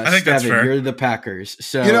 And I think that's fair. You're the Packers.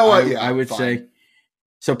 So you know what? I would say,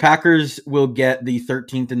 so Packers will get the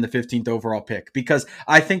 13th and the 15th overall pick because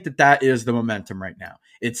I think that is the momentum right now.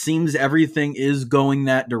 It seems everything is going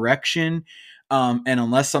that direction. And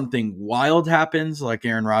unless something wild happens, like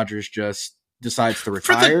Aaron Rodgers just decides to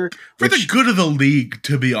retire for the good of the league,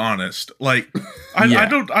 to be honest. Like I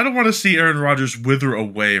don't want to see Aaron Rodgers wither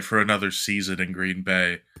away for another season in Green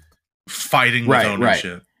Bay fighting with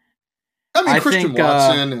ownership. I mean, Christian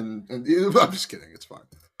Watson and I'm just kidding, it's fine.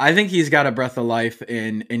 I think he's got a breath of life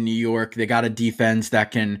in New York. They got a defense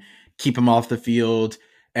that can keep him off the field.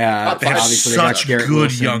 They have such good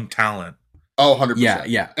Wilson. Young talent. Oh, 100%.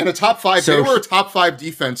 Yeah. And a top 5, they were a top 5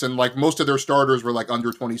 defense, and like most of their starters were like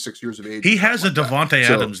under 26 years of age. He has a Devontae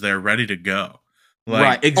Adams there ready to go. Like,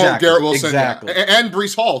 right, exactly. Garrett Wilson, exactly. Yeah. And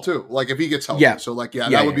Breece Hall, too. Like if he gets healthy. Yeah. So like,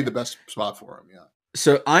 that would be the best spot for him. Yeah.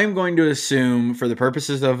 So I'm going to assume, for the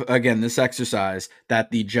purposes of, again, this exercise,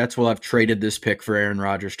 that the Jets will have traded this pick for Aaron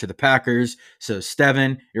Rodgers to the Packers. So,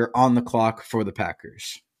 Steven, you're on the clock for the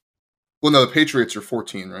Packers. Well, no, the Patriots are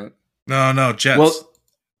 14, right? No, Jets. Well,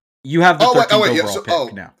 you have the 13th overall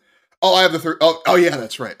pick now. Oh, I have the third. Oh, yeah,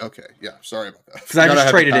 that's right. Okay, yeah, sorry about that. Because I just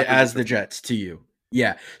traded it as the Jets to you.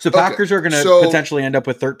 Yeah, so Packers are going to potentially end up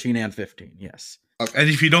with 13 and 15. Yes. Okay. And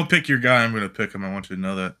if you don't pick your guy, I'm going to pick him. I want you to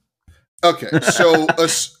know that. Okay, so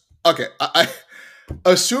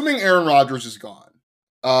assuming Aaron Rodgers is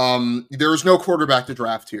gone, there is no quarterback to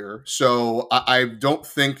draft here, so I don't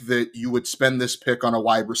think that you would spend this pick on a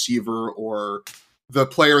wide receiver or the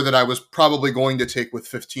player that I was probably going to take with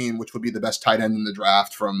 15, which would be the best tight end in the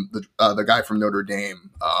draft from the guy from Notre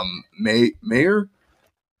Dame, Mayer.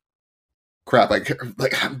 Crap, like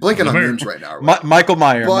I'm blanking on names right now. Right? Michael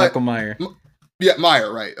Mayer. Yeah,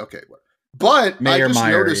 Meyer. Right. Okay. But Mayer,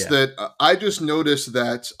 I just noticed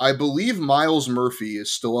that I believe Myles Murphy is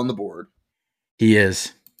still on the board. He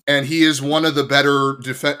is. And he is one of the better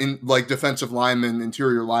defensive linemen,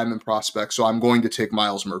 interior lineman prospects. So I'm going to take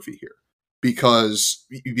Myles Murphy here. because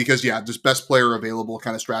yeah, just best player available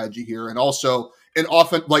kind of strategy here, and also an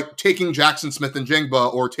often like taking Jackson Smith and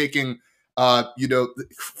Jigba or taking I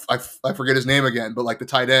forget his name again, but like the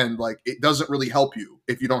tight end, like it doesn't really help you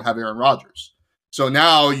if you don't have Aaron Rodgers. So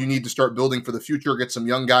now you need to start building for the future, get some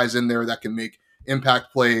young guys in there that can make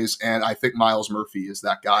impact plays, and I think Myles Murphy is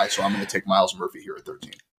that guy. So I'm going to take Myles Murphy here at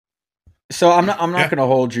 13. So I'm not going to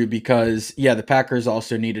hold you because the Packers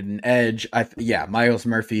also needed an edge. Myles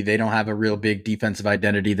Murphy, they don't have a real big defensive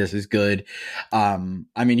identity. This is good. I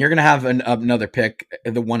mean, you're going to have another pick,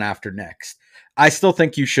 the one after next. I still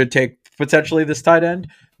think you should take potentially this tight end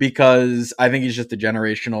because I think he's just a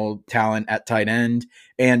generational talent at tight end,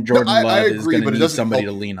 and Jordan Love is going to need somebody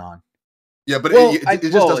to lean on. Yeah, but it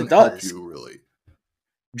just doesn't help you really.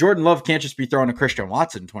 Jordan Love can't just be throwing to Christian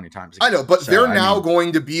Watson 20 times a game. I know, but they're now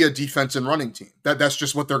going to be a defense and running team. That's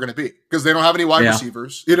just what they're going to be because they don't have any wide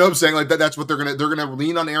receivers. You know what I'm saying? Like that's what they're going to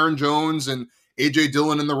lean on Aaron Jones and AJ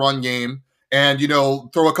Dillon in the run game and,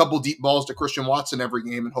 throw a couple deep balls to Christian Watson every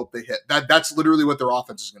game and hope they hit. That's literally what their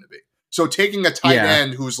offense is going to be. So taking a tight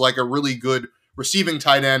end who's like a really good receiving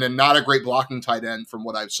tight end and not a great blocking tight end from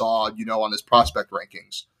what I saw, on his prospect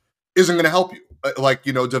rankings isn't going to help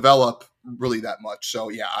you develop really that much. So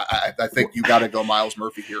yeah, I think you got to go Myles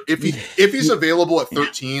Murphy here. If he's available at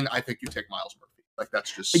 13, I think you take Myles Murphy. Like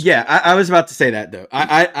that's just I was about to say that though.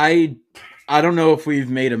 I don't know if we've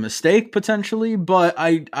made a mistake potentially, but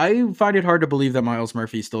I find it hard to believe that Myles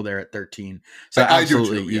Murphy's still there at 13. So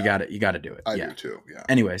absolutely, you got to do it. I do too. Yeah.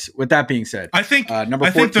 Anyways, with that being said, I think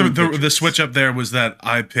the switch up there was that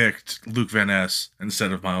I picked Luke Van Ness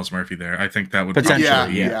instead of Myles Murphy there. I think that would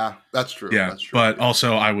potentially. Yeah, that's true. Yeah, that's true. But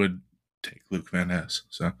also I would take Luke Van Ness.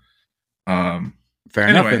 So, fair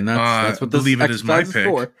enough. And that's what this believe it is my pick.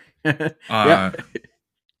 For.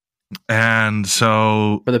 And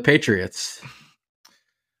so for the Patriots,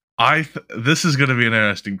 this is going to be an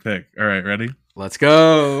interesting pick. All right, ready? Let's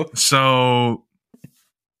go. So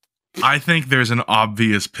I think there's an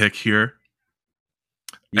obvious pick here.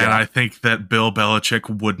 Yeah. And I think that Bill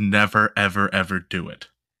Belichick would never, ever, ever do it.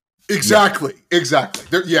 Exactly.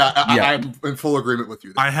 I'm in full agreement with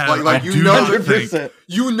you. I have,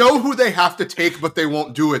 you know who they have to take, but they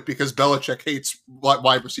won't do it because Belichick hates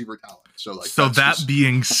wide receiver talent. So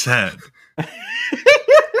being said,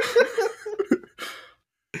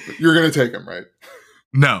 you're gonna take him, right?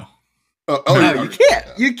 No. No, you can't.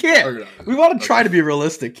 You can't. Okay, we want to try to be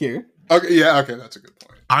realistic here. Okay. Yeah. Okay. That's a good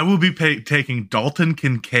point. I will be taking Dalton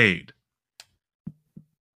Kincaid.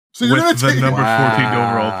 So you're with the number 14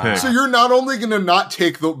 overall pick. So you're not only going to not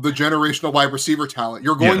take the generational wide receiver talent,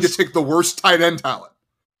 you're going to take the worst tight end talent.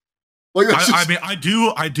 Like I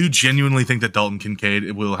do genuinely think that Dalton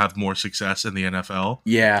Kincaid will have more success in the NFL.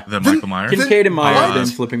 Than Michael Myers. Kincaid and Myers have been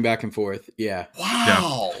flipping back and forth. Yeah.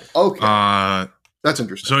 Wow. Yeah. Okay. That's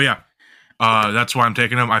interesting. So yeah, that's why I'm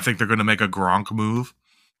taking him. I think they're going to make a Gronk move.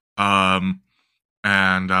 I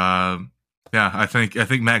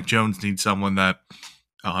think Mac Jones needs someone that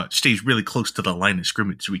stays really close to the line of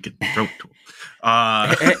scrimmage so we can throw it to him.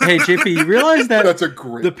 Hey, JP, you realize that that's a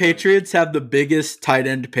great the Patriots have the biggest tight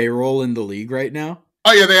end payroll in the league right now?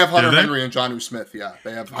 Oh, yeah, they have Hunter Henry and Jonnu Smith. Yeah,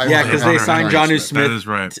 they have. Because they signed Jonnu Smith. That is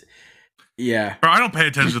right. Yeah. Bro, I don't pay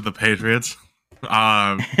attention to the Patriots.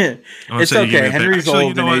 It's okay. Henry's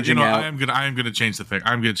old and aging out. I am gonna change the pick.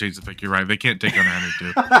 I'm gonna change the pick. You're right. They can't take on Henry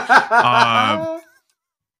too.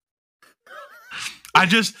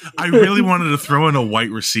 I really wanted to throw in a white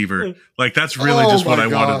receiver. Like that's really just what I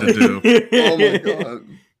wanted to do. Oh my god!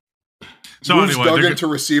 So moves anyway, Duggan to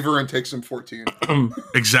receiver and takes him 14.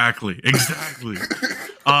 Exactly.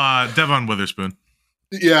 Devon Witherspoon.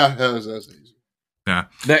 Yeah, that was easy. Yeah,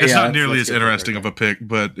 it's not nearly as interesting of a pick,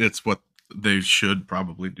 but it's what they should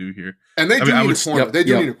probably do here. And they do need a corner. They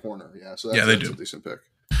do need a corner. Yeah, so that's a decent pick.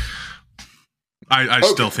 I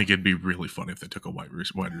still think it'd be really funny if they took a wide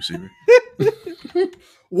receiver.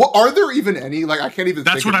 Well, are there even any? Like, I can't even.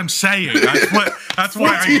 That's what I'm saying. That's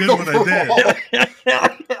why I did what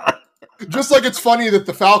I did. Just like it's funny that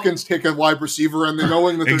the Falcons take a wide receiver and they're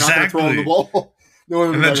knowing that they're not going to throw him the ball.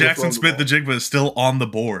 And that Jackson Smith the Jigba is still on the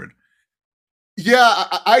board. Yeah,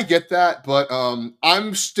 I get that, but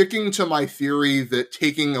I'm sticking to my theory that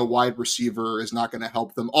taking a wide receiver is not going to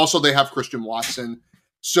help them. Also, they have Christian Watson,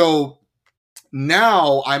 so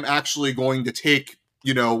now I'm actually going to take,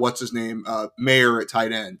 what's his name, Mayer at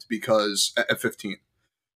tight end because at 15.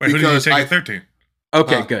 Wait, who did you take at 13?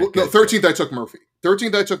 Okay, good. No, 13th I took Murphy.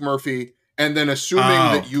 13th I took Murphy, and then assuming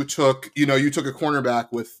that you took a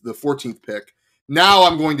cornerback with the 14th pick. Now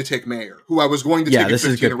I'm going to take Mayer, who I was going to take at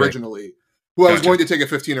 15 originally. who I was Gotcha. going to take at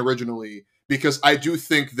 15 originally, because I do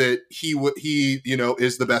think that he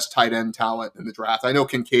is the best tight end talent in the draft. I know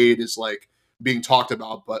Kincaid is like being talked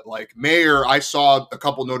about, but like Mayer, I saw a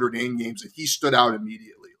couple Notre Dame games and he stood out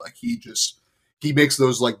immediately. Like he makes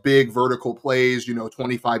those like big vertical plays,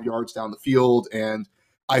 25 yards down the field. And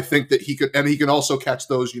I think that he can also catch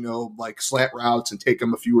those, like slant routes and take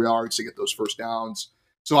him a few yards to get those first downs.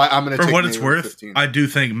 So I'm going to take for what Mayer it's at worth. 15. I do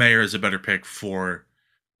think Mayer is a better pick for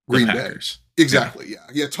the Green Bay. Packers. Exactly.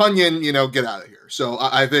 Yeah. Tunyon, get out of here. So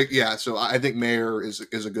I think, I think Mayer is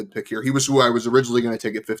a good pick here. He was who I was originally going to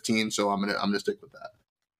take at 15. So I'm going to stick with that.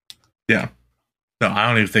 Yeah. No,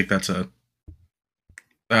 I don't think that's a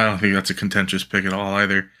contentious pick at all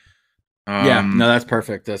either. No, that's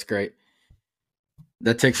perfect. That's great.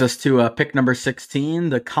 That takes us to pick number 16,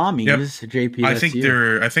 the Commies. Yep. JP.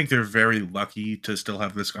 I think they're very lucky to still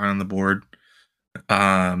have this guy on the board.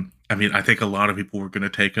 I mean, I think a lot of people were going to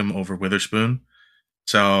take him over Witherspoon.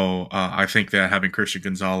 So I think that having Christian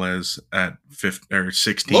Gonzalez at 15 or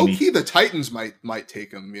 16, low key, the Titans might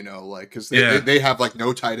take him, because they have like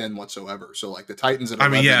no tight end whatsoever. So like the Titans at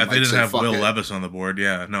 11, they didn't have Will Levis on the board.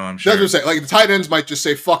 Yeah, no, I'm sure. That's what I'm saying. Like the tight ends might just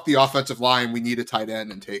say, "Fuck the offensive line, we need a tight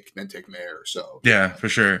end," and take Mayer. So yeah, for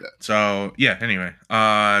sure. Yeah. So yeah, anyway,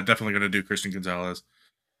 definitely going to do Christian Gonzalez.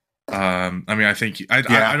 I mean, I think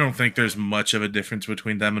I don't think there's much of a difference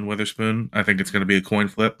between them and Witherspoon. I think it's going to be a coin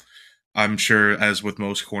flip. I'm sure, as with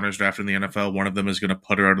most corners drafted in the NFL, one of them is going to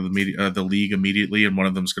putter out of the league immediately, and one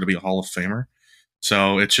of them is going to be a Hall of Famer.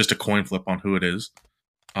 So it's just a coin flip on who it is.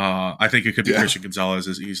 I think it could be Christian Gonzalez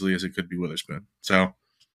as easily as it could be Witherspoon. So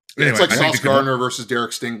anyway, it's like Sauce Gardner versus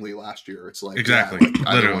Derek Stingley last year. It's like exactly,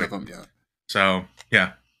 literally one of them. Yeah. So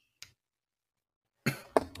yeah.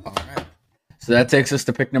 All right. So that takes us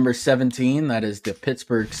to pick number 17. That is the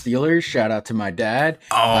Pittsburgh Steelers. Shout out to my dad.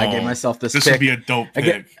 I gave myself this pick. This would be a dope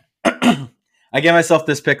pick. I gave myself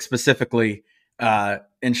this pick specifically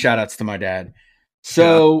in shout outs to my dad.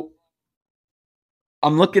 So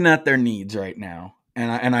I'm looking at their needs right now,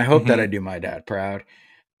 and I hope that I do my dad proud.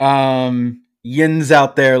 Yins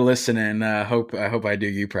out there listening, I hope I do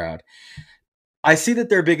you proud. I see that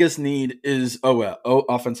their biggest need is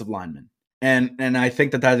offensive linemen. And I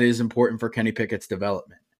think that is important for Kenny Pickett's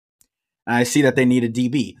development. And I see that they need a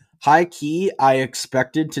DB. High key, I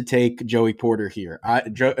expected to take Joey Porter here.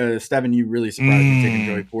 Steven, you really surprised me taking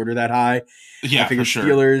Joey Porter that high. Yeah, I figured for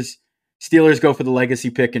sure. Steelers go for the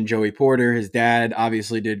legacy pick in Joey Porter. His dad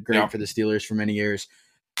obviously did great for the Steelers for many years.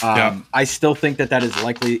 I still think that is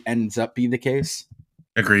likely ends up be the case.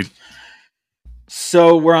 Agreed.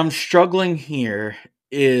 So where I'm struggling here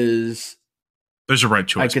is there's a right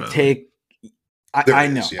choice. I could take. I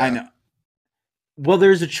know. Well,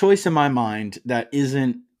 there's a choice in my mind that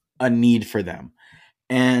isn't a need for them.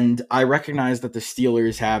 And I recognize that the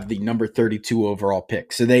Steelers have the number 32 overall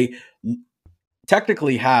pick. So they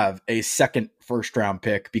technically have a second first round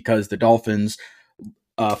pick because the Dolphins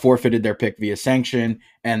forfeited their pick via sanction.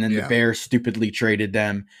 And then the Bears stupidly traded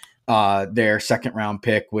them their second round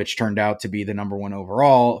pick, which turned out to be the number 1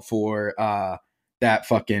 overall for that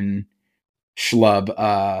fucking schlub.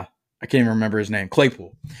 I can't even remember his name,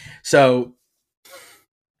 Claypool. So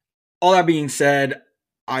all that being said,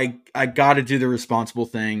 I got to do the responsible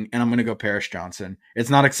thing, and I'm going to go Paris Johnson. It's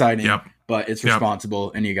not exciting, but it's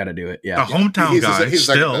responsible, and you got to do it. Yeah, the hometown guy. He's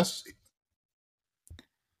still. Like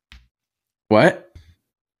what?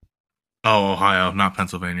 Oh, Ohio, not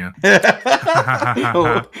Pennsylvania.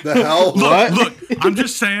 The hell? Look, I'm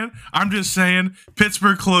just saying.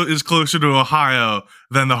 Pittsburgh is closer to Ohio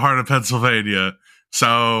than the heart of Pennsylvania,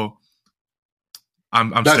 so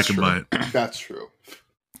I'm sticking by it. That's true.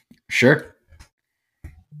 Sure.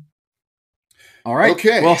 All right.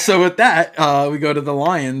 Okay. Well, so with that, we go to the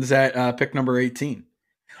Lions at pick number 18.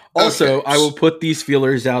 Also, I will put these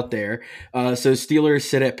feelers out there. So Steelers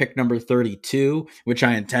sit at pick number 32, which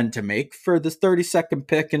I intend to make for this 32nd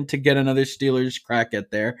pick and to get another Steelers crack at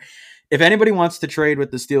there. If anybody wants to trade with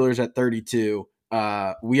the Steelers at 32,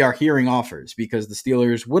 we are hearing offers because the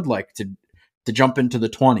Steelers would like to jump into the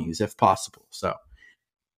 20s if possible. So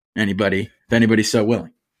if anybody's so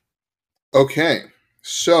willing. Okay.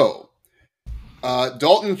 So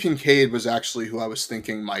Dalton Kincaid was actually who I was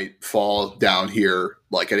thinking might fall down here,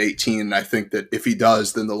 like at 18. And I think that if he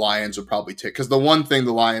does, then the Lions would probably take, because the one thing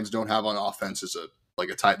the Lions don't have on offense is a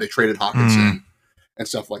tie. They traded Hawkinson and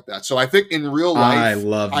stuff like that. So I think in real life, I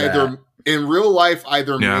love that.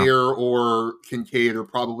 Either Mayer or Kincaid are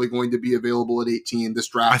probably going to be available at 18. This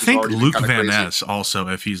draft, I think Luke Van crazy. Ness also,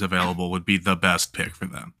 if he's available, would be the best pick for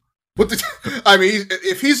them. I mean,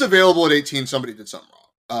 if he's available at 18, somebody did something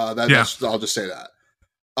wrong. I'll just say that.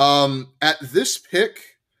 At this pick,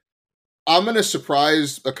 I'm going to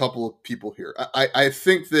surprise a couple of people here. I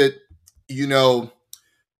think that, you know,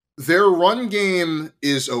 their run game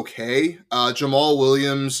is okay. Jamal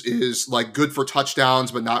Williams is like good for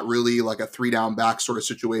touchdowns, but not really like a 3-down back sort of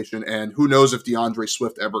situation. And who knows if DeAndre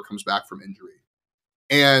Swift ever comes back from injury.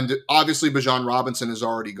 And obviously, Bijan Robinson is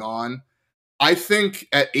already gone. I think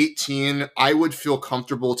at 18, I would feel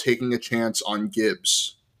comfortable taking a chance on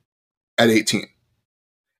Gibbs at 18.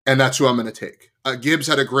 And that's who I'm going to take. Gibbs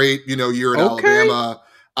had a great, year at Alabama.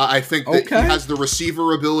 I think that he has the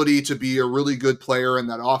receiver ability to be a really good player in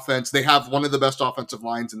that offense. They have one of the best offensive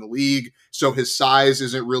lines in the league, so his size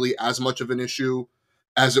isn't really as much of an issue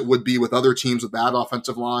as it would be with other teams with bad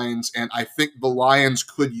offensive lines. And I think the Lions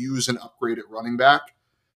could use an upgraded running back.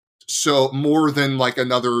 So more than like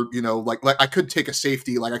another, like I could take a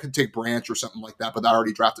safety, like I could take Branch or something like that, but I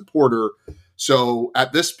already drafted Porter. So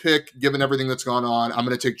at this pick, given everything that's gone on, I'm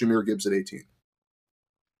going to take Jahmyr Gibbs at 18.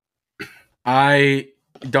 I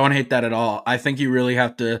don't hate that at all. I think you really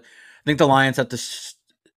have to. I think the Lions have to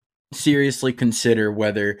seriously consider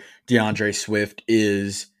whether DeAndre Swift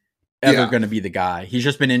is ever going to be the guy. He's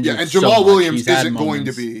just been injured. Yeah, and Jamal Williams isn't going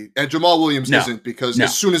to be. And Jamal Williams isn't because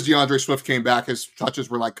as soon as DeAndre Swift came back, his touches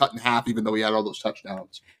were like cut in half, even though he had all those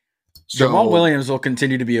touchdowns. So, Jamal Williams will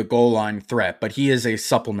continue to be a goal line threat, but he is a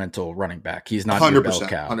supplemental running back. He's not your bell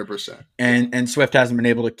cow. 100%. And Swift hasn't been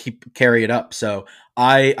able to carry it up. So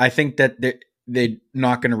I think that they're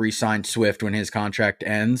not going to re-sign Swift when his contract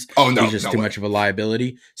ends. Oh, no. He's just too much of a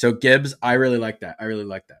liability. So Gibbs, I really like that.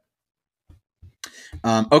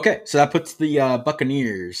 Okay, so that puts the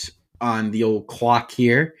Buccaneers on the old clock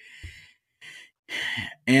here.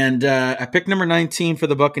 And at pick number 19 for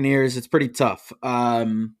the Buccaneers, it's pretty tough.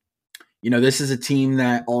 This is a team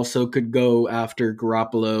that also could go after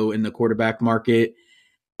Garoppolo in the quarterback market.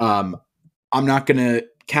 I'm not going to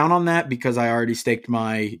count on that because I already staked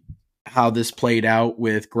how this played out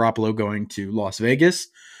with Garoppolo going to Las Vegas.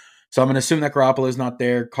 So I'm going to assume that Garoppolo is not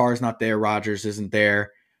there, Carr's not there, Rodgers isn't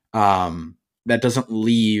there. That doesn't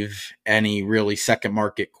leave any really second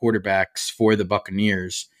market quarterbacks for the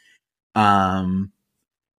Buccaneers. You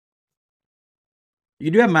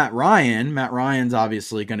do have Matt Ryan. Matt Ryan's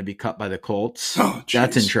obviously going to be cut by the Colts. Oh,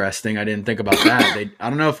 that's interesting. I didn't think about that. I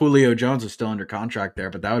don't know if Julio Jones is still under contract there,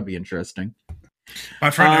 but that would be interesting. My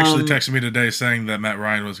friend actually texted me today saying that Matt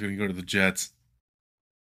Ryan was going to go to the Jets.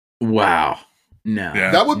 Wow. No.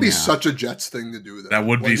 Yeah. That would be such a Jets thing to do. That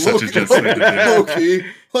would be such a Jets thing to do. Low-key.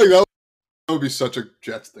 That would be such a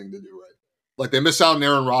Jets thing to do, right? Like they miss out on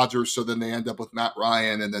Aaron Rodgers, so then they end up with Matt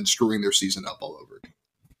Ryan and then screwing their season up all over again.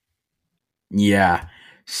 Yeah.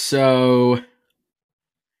 So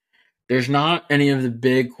there's not any of the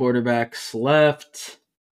big quarterbacks left.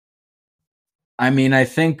 I mean, I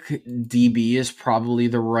think DB is probably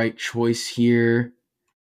the right choice here.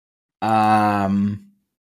 Yeah,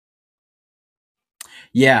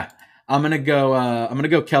 I'm gonna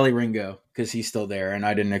go Kelly Ringo because he's still there, and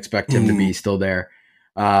I didn't expect him to be still there.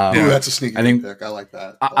 That's a sneaky pick. I like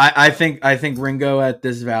that. I think Ringo at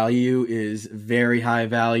this value is very high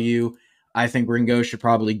value. I think Ringo should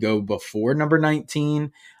probably go before number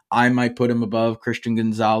 19. I might put him above Christian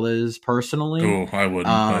Gonzalez personally. Oh, I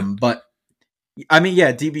wouldn't. But I mean,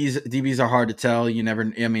 yeah, DBs are hard to tell. You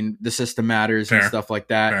never. I mean, the system matters and stuff like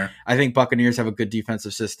that. Fair. I think Buccaneers have a good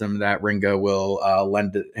defensive system that Ringo will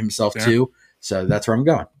lend himself to. So that's where I'm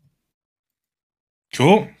going.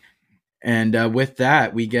 Cool. And with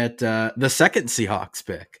that, we get the second Seahawks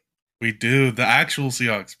pick. We do the actual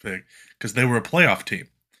Seahawks pick because they were a playoff team.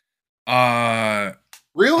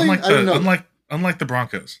 Really? Unlike the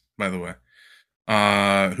Broncos, by the way,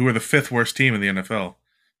 who are the 5th worst team in the NFL.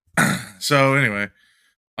 So anyway,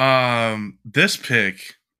 this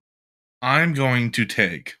pick I'm going to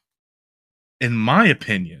take, in my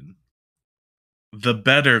opinion, the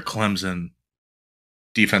better Clemson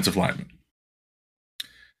defensive lineman.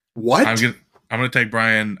 What? I'm gonna take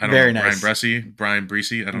Brian. I don't Very know, nice. Brian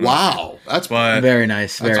Bresee. I don't know. Wow, that's very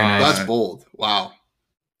nice. Very nice. That's bold. Wow.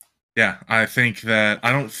 Yeah, I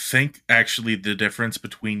don't think actually the difference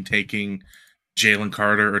between taking Jalen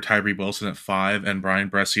Carter or Tyree Wilson at 5 and Brian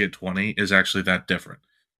Bresee at 20 is actually that different.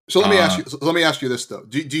 So let me ask you this though.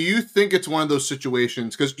 Do you think it's one of those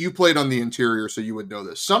situations, because you played on the interior, so you would know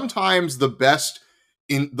this. Sometimes the best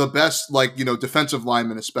defensive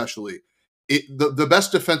lineman, especially, the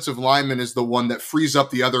best defensive lineman is the one that frees up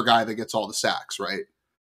the other guy that gets all the sacks, right?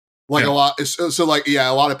 Like a lot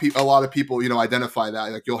of people, identify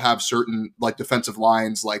that. Like you'll have certain like defensive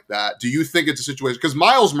lines like that. Do you think it's a situation because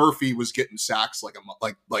Miles Murphy was getting sacks like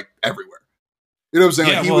everywhere? You know what I'm saying?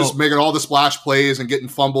 Yeah, Like he was making all the splash plays and getting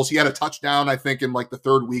fumbles. He had a touchdown, I think, in like the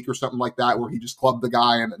third week or something like that, where he just clubbed the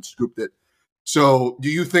guy and then scooped it. So do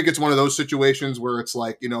you think it's one of those situations where it's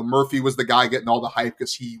like, you know, Murphy was the guy getting all the hype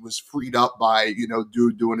because he was freed up by, you know,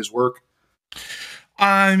 dude doing his work?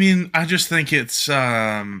 I mean, I just think it's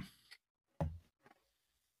I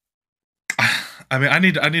mean, I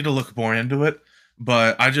need to look more into it,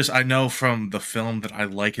 but I know from the film that I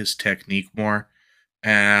like his technique more,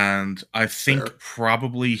 and I think Fair.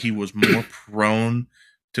 probably he was more prone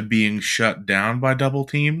to being shut down by double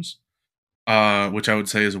teams, which I would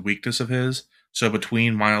say is a weakness of his. So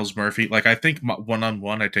between Miles Murphy, like I think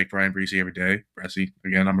one-on-one, I take Brian Bresee every day. Bresee,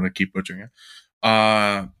 again, I'm going to keep butchering it.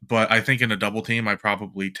 But I think in a double team, I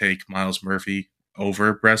probably take Miles Murphy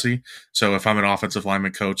over Bresee. So if I'm an offensive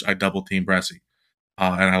lineman coach, I double team Bresee,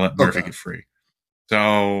 and I let Murphy get free.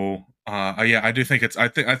 So yeah, I do think I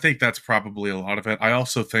think that's probably a lot of it. I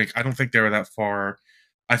also think I don't think they were that far.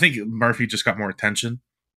 I think Murphy just got more attention.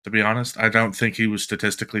 To be honest, I don't think he was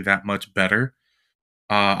statistically that much better.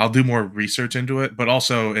 I'll do more research into it, but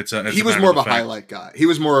also he was more of a highlight guy. He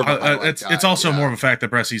was more of a highlight guy. It's also more of a fact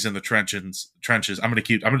that Bressee's in the trenches. I'm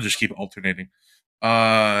gonna just keep alternating.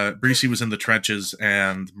 Bresee was in the trenches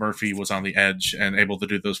and Murphy was on the edge and able to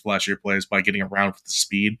do those flashier plays by getting around with the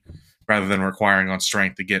speed rather than requiring on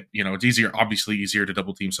strength to get, you know, it's obviously easier to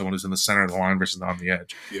double team someone who's in the center of the line versus on the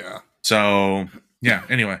edge. Yeah. So yeah,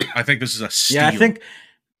 anyway, I think this is a steal. Yeah,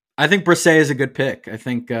 I think Bresee is a good pick. I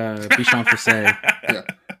think Bichon Bresee. Yeah.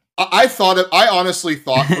 I honestly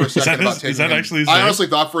thought for a second about taking him. I honestly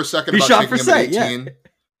thought for a second about taking him at 18. Yeah.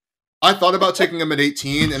 I thought about taking him at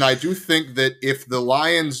 18, and I do think that if the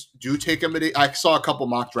Lions do take him at 18, I saw a couple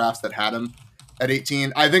mock drafts that had him at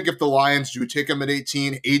 18. I think if the Lions do take him at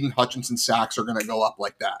 18, Aiden Hutchinson sacks are going to go up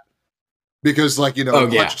like that. Because, like, you know,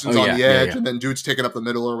 Hutchinson's on the edge, and then dude's taking up the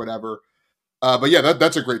middle or whatever. But yeah,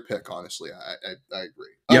 that's a great pick. Honestly, I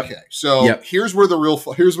agree. Yep. Okay, so here's where the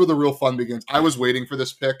real fun begins. I was waiting for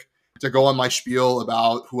this pick to go on my spiel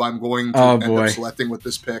about who I'm going to end up selecting with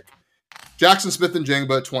this pick. Jackson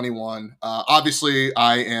Smith-Njigba at 21. Obviously,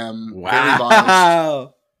 I am very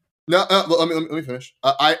biased. No, let me finish.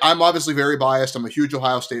 I'm obviously very biased. I'm a huge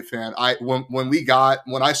Ohio State fan.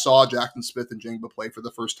 When I saw Jackson Smith-Njigba play for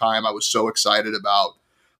the first time, I was so excited about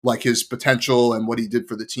like his potential and what he did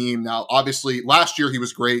for the team. Now, obviously, last year he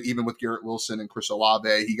was great, even with Garrett Wilson and Chris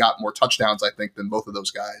Olave. He got more touchdowns, I think, than both of those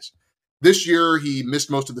guys. This year, he missed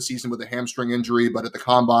most of the season with a hamstring injury, but at the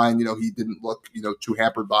combine, you know, he didn't look, you know, too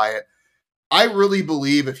hampered by it. I really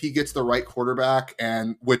believe if he gets the right quarterback,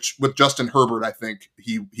 and which with Justin Herbert, I think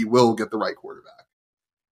he will get the right quarterback.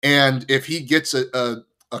 And if he gets a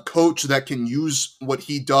coach that can use what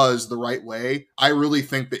he does the right way, I really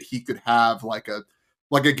think that he could have like a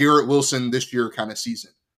Garrett Wilson this year kind of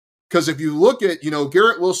season. Because if you look at, you know,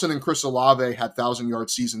 Garrett Wilson and Chris Olave had 1,000-yard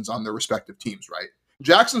seasons on their respective teams, right?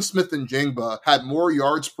 Jackson Smith-Njigba had more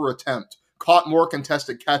yards per attempt, caught more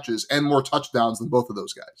contested catches, and more touchdowns than both of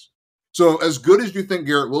those guys. So as good as you think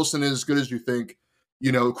Garrett Wilson is, as good as you think,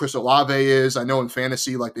 you know, Chris Olave is, I know in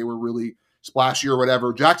fantasy, like they were really splashy or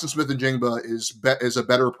whatever, Jackson Smith-Njigba is a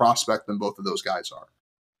better prospect than both of those guys are.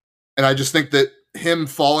 And I just think that him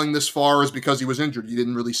falling this far is because he was injured. You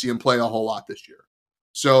didn't really see him play a whole lot this year.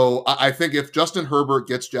 So I think if Justin Herbert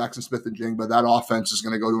gets Jackson Smith-Njigba, that offense is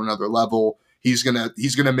going to go to another level. He's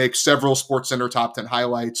gonna make several SportsCenter top 10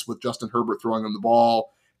 highlights with Justin Herbert throwing him the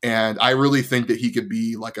ball. And I really think that he could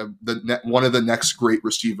be like one of the next great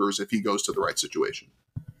receivers if he goes to the right situation.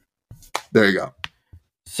 There you go.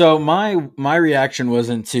 So my reaction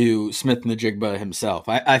wasn't to Smith-Njigba himself.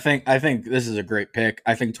 I think this is a great pick.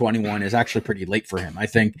 I think 21 is actually pretty late for him. I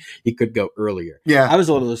think he could go earlier. Yeah. I was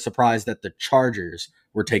a little surprised that the Chargers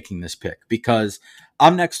were taking this pick because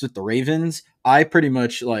I'm next with the Ravens. I pretty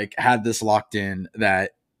much like had this locked in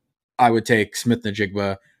that I would take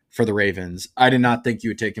Smith-Njigba for the Ravens. I did not think you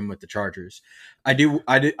would take him with the Chargers. I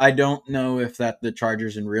don't know if that the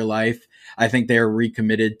Chargers in real life. I think they are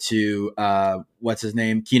recommitted to what's his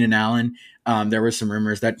name, Keenan Allen. There were some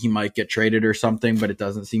rumors that he might get traded or something, but it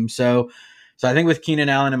doesn't seem so. So I think with Keenan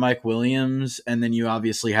Allen and Mike Williams, and then you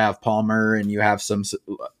obviously have Palmer and you have some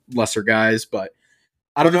lesser guys, but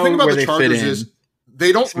I don't know where they fit in.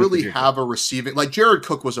 They don't really have a receiving, like Jared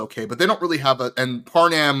Cook was okay, but they don't really have and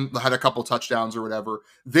Parnam had a couple touchdowns or whatever.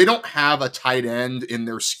 They don't have a tight end in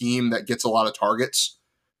their scheme that gets a lot of targets.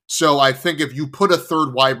 So I think if you put a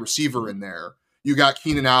third wide receiver in there, you got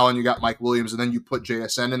Keenan Allen, you got Mike Williams, and then you put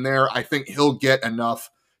JSN in there, I think he'll get enough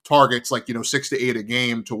targets, like, 6 to 8 a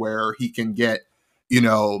game to where he can get,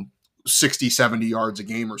 60, 70 yards a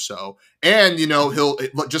game or so. And, he'll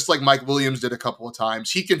just like Mike Williams did a couple of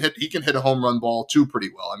times, he can hit a home run ball too pretty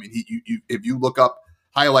well. I mean, if you look up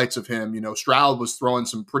highlights of him, Stroud was throwing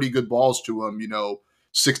some pretty good balls to him,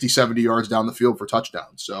 60, 70 yards down the field for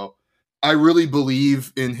touchdowns. So I really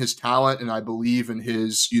believe in his talent and I believe in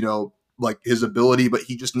his, his ability, but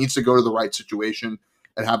he just needs to go to the right situation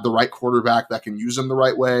and have the right quarterback that can use him the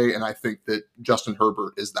right way. And I think that Justin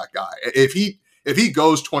Herbert is that guy. If he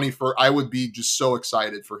goes 21st, I would be just so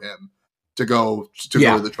excited for him to go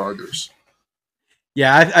to the Chargers.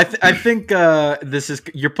 Yeah, I think this is,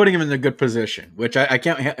 you're putting him in a good position, which I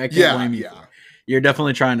can't blame you for. You're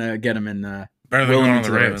definitely trying to get him in the better than going on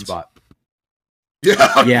the Ravens spot.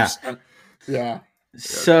 Yeah.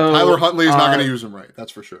 So Tyler Huntley is not going to use him right.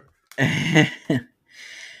 That's for sure.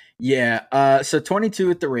 Yeah. So 22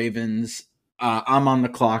 with the Ravens. I'm on the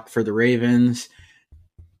clock for the Ravens.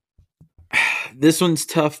 This one's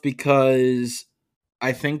tough because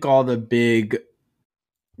I think all the big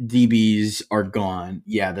DBs are gone.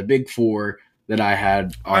 Yeah, the big four that I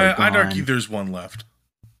had are gone. I'd argue there's one left.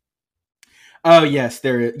 Oh, yes.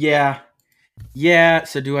 There. Yeah.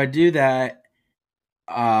 So do I do that?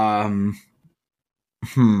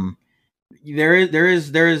 There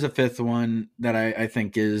is a fifth one that I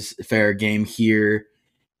think is fair game here.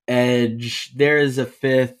 Edge. There is a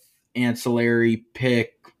fifth ancillary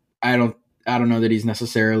pick. I don't know that he's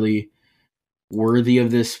necessarily worthy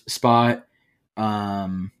of this spot.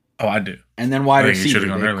 I do. And then wide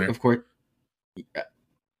receiver, of course.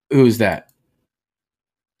 Who's that?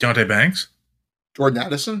 Deontay Banks? Jordan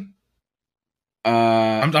Addison?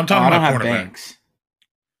 I'm talking about cornerback. Banks.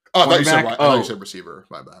 Oh, I thought you said receiver.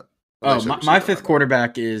 My bad. My fifth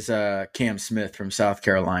quarterback is Cam Smith from South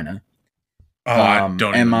Carolina. Oh, I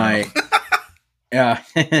don't even know. Yeah.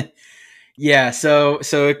 Yeah, so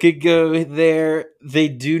it could go there. They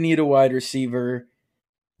do need a wide receiver.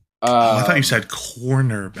 I thought you said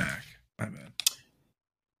cornerback. My bad.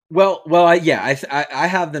 Well, I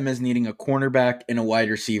have them as needing a cornerback and a wide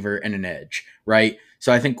receiver and an edge, right?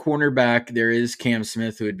 So I think cornerback, there is Cam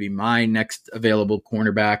Smith, who would be my next available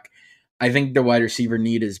cornerback. I think the wide receiver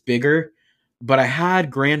need is bigger, but I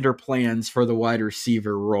had grander plans for the wide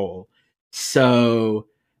receiver role. So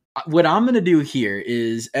what I'm going to do here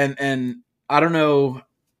is, and I don't know,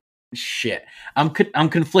 I'm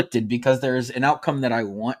conflicted because there's an outcome that I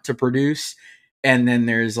want to produce, and then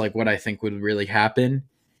there's like what I think would really happen.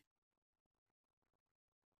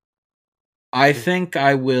 I think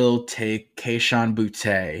I will take Kayshon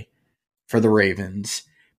Boutte for the Ravens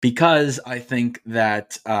because I think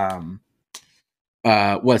that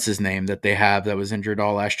what's his name that they have that was injured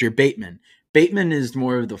all last year? Bateman. Bateman is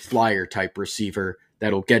more of the flyer type receiver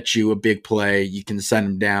that'll get you a big play. You can send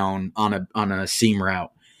him down on a seam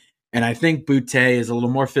route. And I think Boutte is a little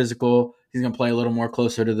more physical. He's going to play a little more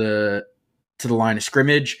closer to the line of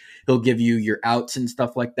scrimmage. He'll give you your outs and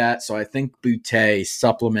stuff like that. So I think Boutte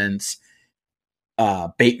supplements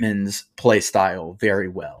Bateman's play style very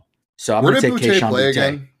well. So I'm going to take Kayshon Boutte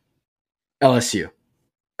again. LSU.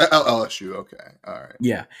 LSU. Okay. All right.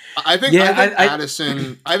 Yeah. I think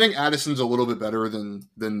Addison. I think Addison's a little bit better than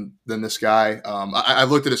this guy. I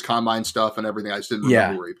looked at his combine stuff and everything. I just didn't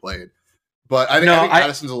remember where he played. But I think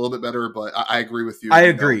Addison's a little bit better. But I agree with you. I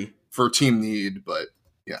agree for team need. But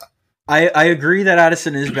yeah. I agree that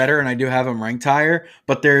Addison is better, and I do have him ranked higher,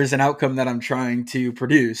 but there's an outcome that I'm trying to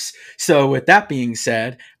produce. So with that being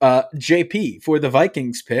said, JP, for the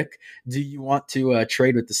Vikings pick, do you want to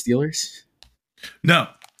trade with the Steelers? No,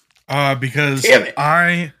 because they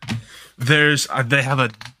have a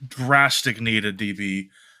drastic need at DB.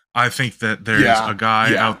 I think that there's a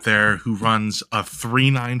guy out there who runs a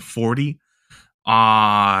 3.9 40.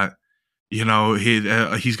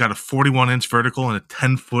 He's got a 41-inch vertical and a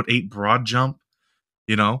 10'8" broad jump.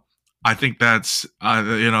 I think that's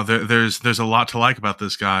there's a lot to like about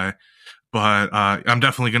this guy, but I'm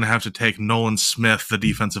definitely going to have to take Nolan Smith, the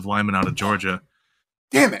defensive lineman out of Georgia.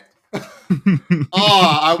 Damn it!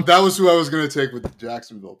 That was who I was going to take with the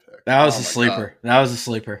Jacksonville pick. That was a sleeper. God. That was a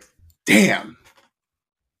sleeper. Damn.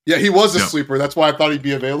 Yeah, he was a sleeper. That's why I thought he'd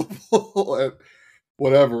be available.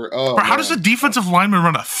 Whatever. Oh, bro, how does a defensive lineman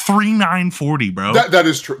run a 3.9 40, bro? That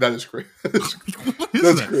is true. That is crazy. That's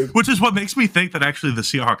crazy. Which is what makes me think that actually the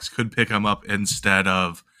Seahawks could pick him up instead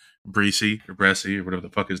of Bresee or whatever the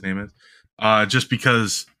fuck his name is. Just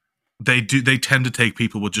because they tend to take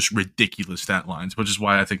people with just ridiculous stat lines, which is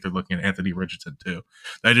why I think they're looking at Anthony Richardson too.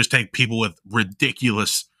 They just take people with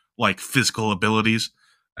ridiculous like physical abilities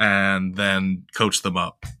and then coach them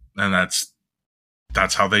up, and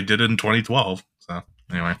that's how they did it in 2012. So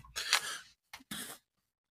anyway,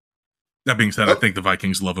 That being said, I think the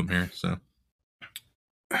Vikings love him here. So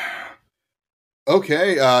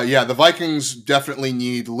Okay, yeah, the Vikings definitely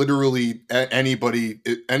need literally anybody.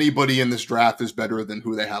 Anybody in this draft is better than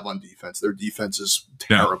who they have on defense. Their defense is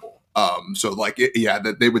terrible. So like,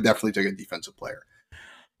 they would definitely take a defensive player.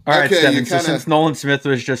 All right, Steven. So since Nolan Smith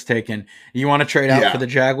was just taken, you want to trade out for the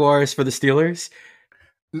Jaguars for the Steelers?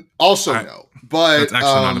 Also, no, but that's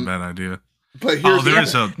actually not a bad idea. But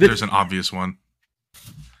here's there's an obvious one.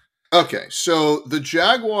 Okay, so the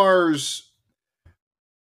Jaguars.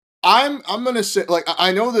 I'm gonna say, like,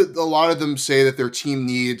 I know that a lot of them say that their team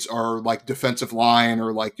needs are like defensive line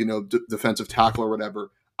or like, you know, defensive tackle or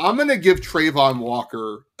whatever. I'm gonna give Trayvon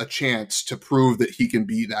Walker a chance to prove that he can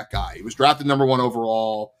be that guy. He was drafted number 1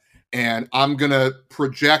 overall, and I'm gonna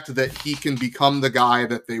project that he can become the guy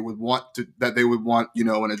that they would want, you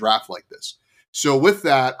know, in a draft like this. So with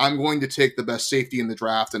that, I'm going to take the best safety in the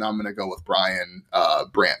draft, and I'm going to go with Brian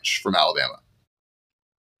Branch from Alabama.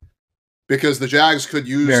 Because the Jags could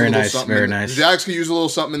use something. The Jags could use a little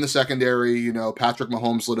something in the secondary. You know, Patrick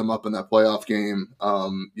Mahomes lit him up in that playoff game.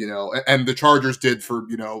 You know, and the Chargers did for,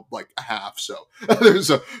 you know, like a half. So there's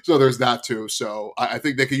that too. So I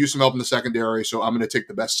think they could use some help in the secondary. So I'm going to take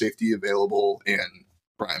the best safety available in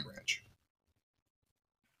Brian Branch.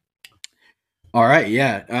 All right,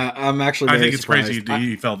 yeah, I'm actually. I think it's crazy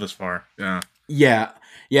he fell this far. Yeah.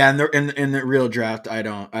 In the real draft, I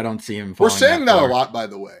don't see him. We're saying that a lot, by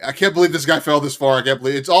the way. I can't believe this guy fell this far. I can't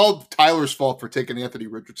believe it's all Tyler's fault for taking Anthony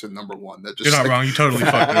Richardson number 1. That just, you're not wrong. You totally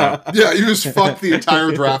fucked it up. Yeah, you just fucked the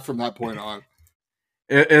entire draft from that point on.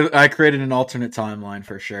 I created an alternate timeline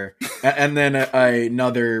for sure, and then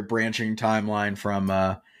another branching timeline from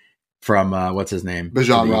what's his name?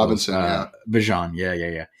 Bijan Robinson. Bijan.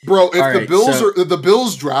 Yeah. Bro, if the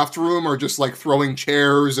Bills draft room are just like throwing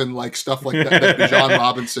chairs and like stuff like that Bijan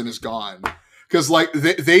Robinson is gone. Because like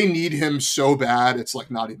they need him so bad, it's like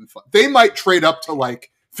not even fun. They might trade up to like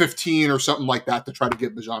 15 or something like that to try to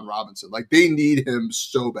get Bijan Robinson. Like they need him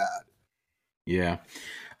so bad. Yeah.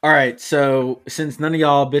 All right, so since none of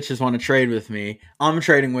y'all bitches want to trade with me, I'm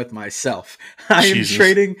trading with myself. I am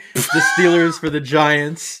trading the Steelers for the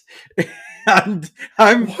Giants.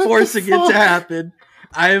 I'm forcing it to happen.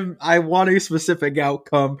 I want a specific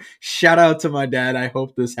outcome. Shout out to my dad. I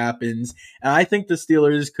hope this happens. And I think the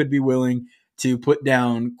Steelers could be willing to put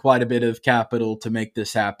down quite a bit of capital to make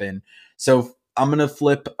this happen. So I'm going to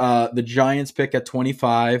flip the Giants pick at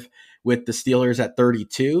 25 with the Steelers at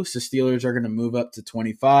 32. So Steelers are going to move up to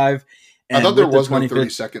 25. And I thought there was no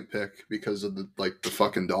 32nd pick because of the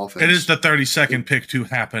fucking Dolphins. It is the 32nd pick to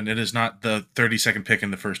happen. It is not the 32nd pick in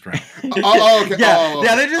the first round. Okay.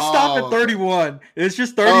 Yeah, they just stopped at 31. It's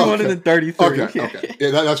just 31 and then 33. Okay. Yeah,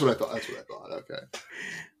 that's what I thought. Okay.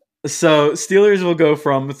 So Steelers will go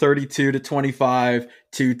from 32 to 25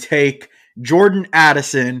 to take Jordan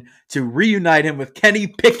Addison to reunite him with Kenny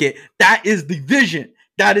Pickett. That is the vision.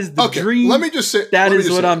 That is the dream. Let me just say that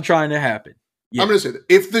is what I'm trying to happen. Yeah. I'm going to say that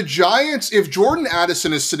if Jordan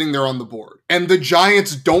Addison is sitting there on the board and the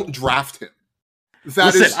Giants don't draft him,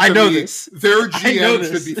 their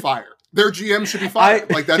GM should be fired. Their GM should be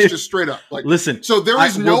fired. Like that's just straight up. Like listen. So there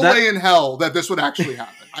is no way in hell that this would actually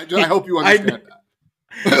happen. I hope you understand that.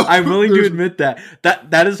 I'm willing to admit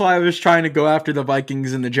that is why I was trying to go after the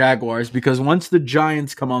Vikings and the Jaguars, because once the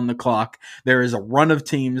Giants come on the clock, there is a run of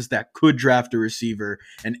teams that could draft a receiver,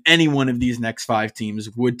 and any one of these next 5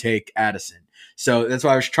 teams would take Addison. So that's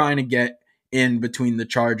why I was trying to get in between the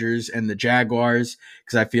Chargers and the Jaguars,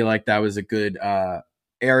 because I feel like that was a good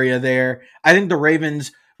area there. I think the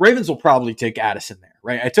Ravens will probably take Addison there,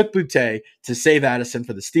 right? I took Boutte to save Addison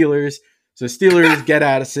for the Steelers. So Steelers get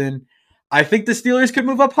Addison. I think the Steelers could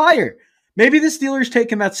move up higher. Maybe the Steelers take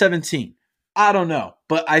him at 17. I don't know.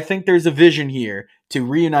 But I think there's a vision here to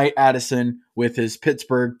reunite Addison with his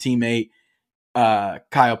Pittsburgh teammate,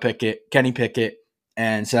 Kenny Pickett.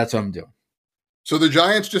 And so that's what I'm doing. So the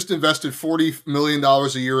Giants just invested $40 million a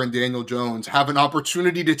year in Daniel Jones, have an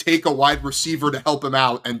opportunity to take a wide receiver to help him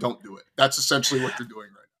out, and don't do it. That's essentially what you're doing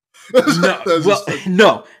right now.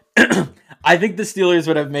 No. I think the Steelers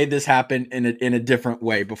would have made this happen in a different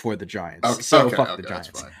way before the Giants. Okay, fuck the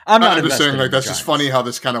Giants. I'm just saying, like, that's just funny how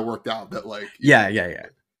this kind of worked out. That like, yeah.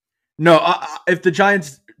 No, if the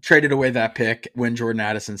Giants traded away that pick when Jordan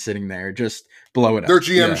Addison's sitting there, just blow it up. Their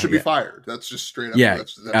GM should be fired. That's just straight up. Yeah,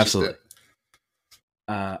 that's absolutely.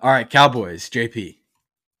 All right, Cowboys, JP.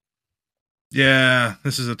 Yeah,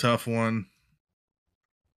 this is a tough one.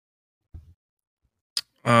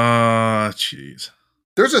 Jeez.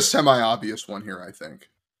 There's a semi-obvious one here, I think.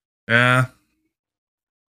 Yeah.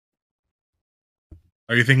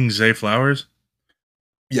 Are you thinking Zay Flowers?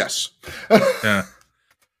 Yes. Yeah.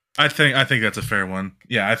 I think that's a fair one.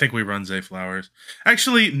 Yeah, I think we run Zay Flowers.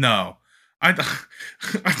 Actually, no.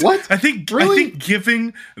 What? I think Really? I think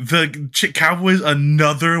giving the Cowboys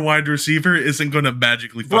another wide receiver isn't going to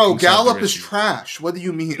magically. Bro, fucking solve Gallup their is issue. trash. What do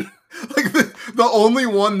you mean? Like the only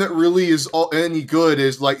one that really is any good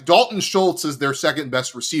is like Dalton Schultz is their second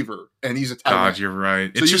best receiver, and he's a tight God, end. you're right.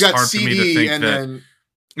 So It's you just got hard for me to CD, think and that. then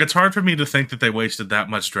It's hard for me to think that they wasted that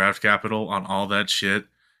much draft capital on all that shit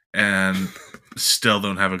and still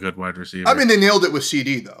don't have a good wide receiver. I mean they nailed it with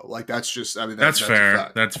CD though. Like that's just that's a fair.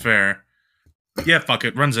 fact. That's fair. Yeah, fuck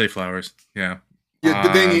it. Run Zay Flowers. Yeah. Yeah,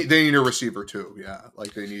 but they need a receiver too. Yeah,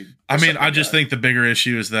 like they need. I mean, I just think the bigger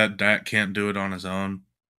issue is that Dak can't do it on his own.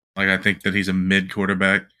 Like, I think that he's a mid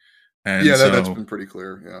quarterback. And yeah, so, that's been pretty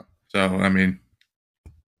clear. Yeah. So, I mean,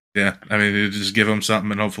 you just give him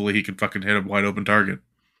something and hopefully he can fucking hit a wide open target.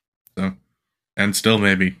 So, and still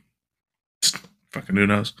maybe. Fucking who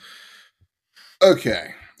knows?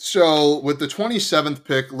 Okay. So with the 27th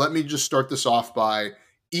pick, let me just start this off by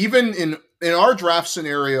even in our draft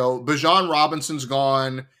scenario, Bijan Robinson's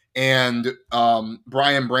gone and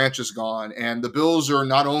Brian Branch is gone, and the Bills are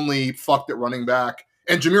not only fucked at running back,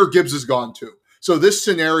 and Jahmyr Gibbs is gone too. So this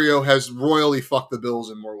scenario has royally fucked the Bills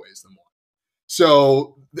in more ways than one.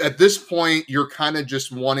 So at this point, you're kind of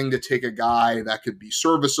just wanting to take a guy that could be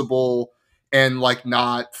serviceable and like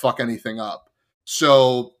not fuck anything up.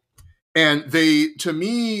 So, and to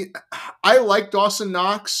me, I like Dawson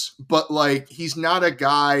Knox, but like he's not a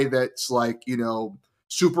guy that's like,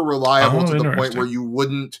 super reliable to the point where you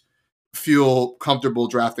wouldn't feel comfortable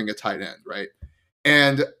drafting a tight end, right?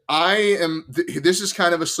 And this is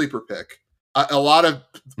kind of a sleeper pick. A lot of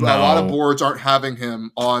boards aren't having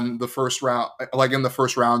him on the first round, like in the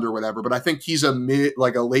first round or whatever. But I think he's a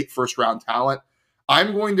late first round talent.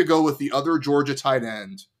 I'm going to go with the other Georgia tight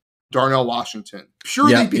end, Darnell Washington,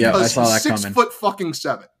 purely because he's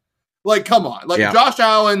 6'7". Like, come on, like Josh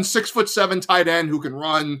Allen, 6'7" tight end who can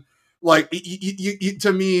run. Like,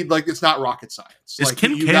 to me, like it's not rocket science. Is like,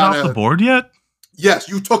 Kincaid off the board yet? Yes,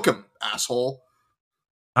 you took him, asshole.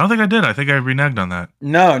 I don't think I did. I think I reneged on that.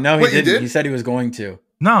 No, he didn't. Did? He said he was going to.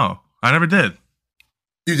 No, I never did.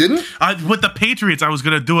 You didn't? With the Patriots, I was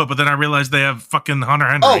going to do it, but then I realized they have fucking Hunter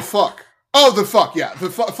Henry. Oh, fuck. Oh, the fuck, yeah.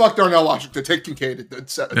 Fuck Darnell Washington. Take Kincaid at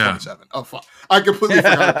 27. Oh, fuck. I completely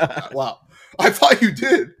forgot about that. Wow. I thought you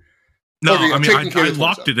did. No, I mean, I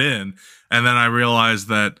locked it in, and then I realized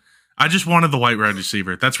that I just wanted the white wide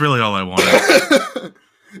receiver. That's really all I wanted.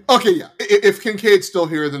 Okay, yeah. If Kincaid's still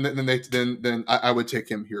here, then I would take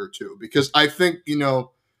him here too, because I think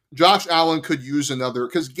Josh Allen could use another.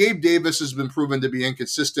 Because Gabe Davis has been proven to be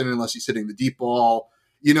inconsistent unless he's hitting the deep ball.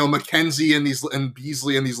 McKenzie and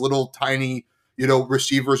Beasley and these little tiny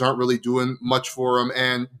receivers aren't really doing much for him.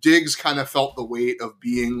 And Diggs kind of felt the weight of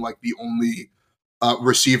being like the only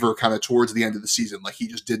receiver kind of towards the end of the season. Like he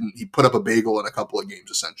just didn't. He put up a bagel in a couple of games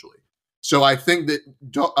essentially. So I think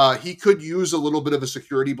that he could use a little bit of a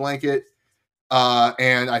security blanket,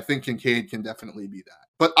 and I think Kincaid can definitely be that.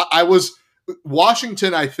 But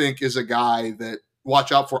Washington, I think, is a guy that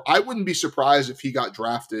watch out for. I wouldn't be surprised if he got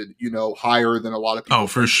drafted, higher than a lot of people. Oh,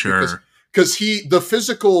 for sure. Because the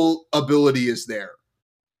physical ability is there.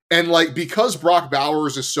 And like, because Brock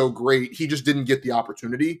Bowers is so great, he just didn't get the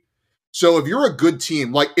opportunity. So if you're a good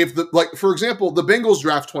team, for example, the Bengals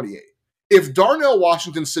draft 28. If Darnell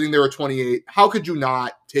Washington's sitting there at 28, how could you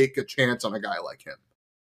not take a chance on a guy like him?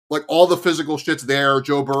 Like all the physical shit's there.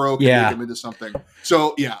 Joe Burrow can make him into something.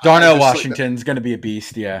 So yeah, Darnell Washington's going to be a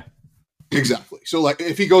beast. Yeah, exactly. So like,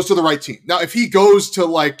 if he goes to the right team, now if he goes to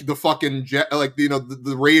like the fucking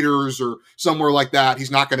the Raiders or somewhere like that,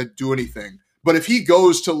 he's not going to do anything. But if he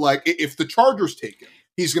goes to like, if the Chargers take him,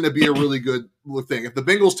 he's going to be a really good thing. If the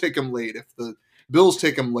Bengals take him late, if the Bills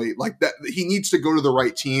take him late, like that, he needs to go to the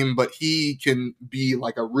right team, but he can be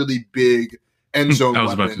like a really big end zone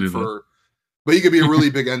weapon but he could be a really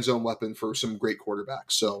big end zone weapon for some great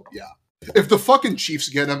quarterbacks. So yeah, if the fucking Chiefs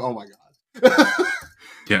get him, oh my God.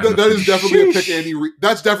 Yeah, that is definitely a pick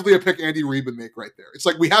that's definitely a pick Andy Reid would make right there. It's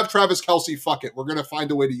like, we have Travis Kelce, fuck it. We're going to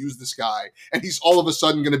find a way to use this guy. And he's all of a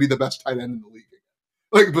sudden going to be the best tight end in the league.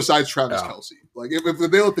 Like besides Travis Kelce. Like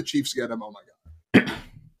if they let the Chiefs get him, oh my God.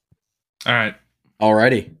 All right.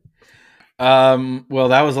 Alrighty. Well,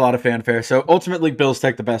 that was a lot of fanfare. So ultimately, Bills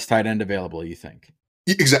take the best tight end available, you think?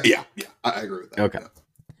 Exactly. Yeah. I agree with that. Okay.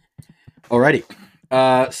 Yeah.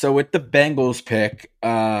 Alrighty. So with the Bengals pick,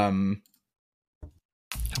 have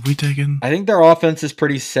we taken? I think their offense is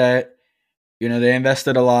pretty set. They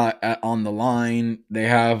invested a lot on the line. They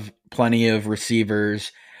have plenty of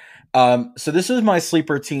receivers. So this is my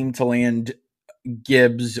sleeper team to land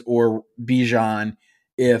Gibbs or Bijan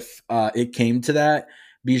if it came to that.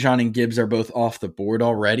 Bijan and Gibbs are both off the board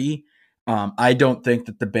already. I don't think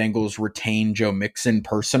that the Bengals retain Joe Mixon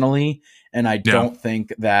personally, and I don't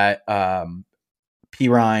think that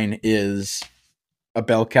Pirine is a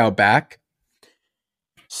bell cow back.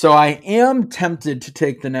 So I am tempted to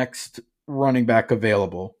take the next running back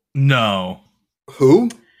available. No. Who?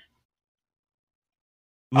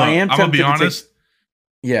 Look, I am tempted I'm gonna be honest.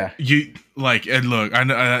 Yeah. You like, and look, I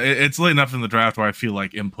know it's late enough in the draft where I feel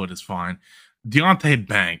like input is fine. Deontay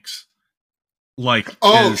Banks, like,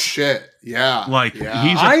 shit, yeah, like yeah.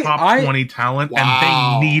 he's a top 20 talent, Wow. and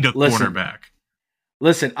they need a quarterback.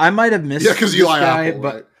 Listen, I might have missed because Eli guy, Apple,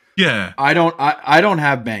 but right? Yeah, I don't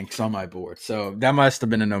have Banks on my board, so that must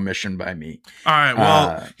have been an omission by me. All right,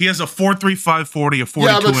 well, he has a 4.35 40, a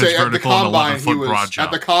 42-inch vertical, and 11-foot broad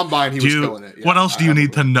jump. At the combine, he was killing it. Yeah, what else do you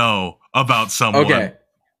need to know about someone? Okay.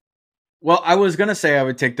 Well, I was going to say I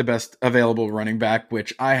would take the best available running back,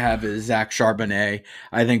 which I have is Zach Charbonnet.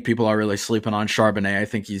 I think people are really sleeping on Charbonnet. I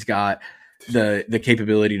think he's got the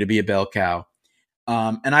capability to be a bell cow.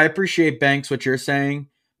 And I appreciate Banks, what you're saying.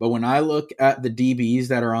 But when I look at the DBs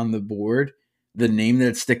that are on the board, the name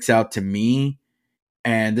that sticks out to me,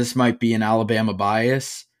 and this might be an Alabama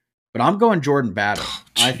bias, but I'm going Jordan Battle.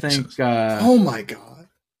 I think. Oh my God.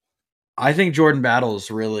 I think Jordan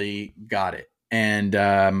Battle's really got it. And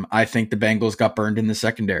I think the Bengals got burned in the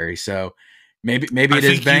secondary. So maybe it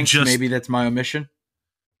is Banks. Maybe that's my omission.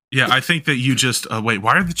 Yeah, I think that you just wait.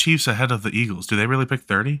 Why are the Chiefs ahead of the Eagles? Do they really pick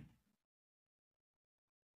 30?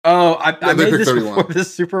 Oh, I made this 31. Before the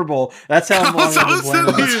Super Bowl. That's how long I was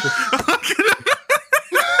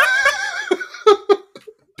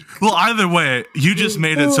Well, either way, you just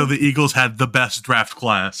made it so the Eagles had the best draft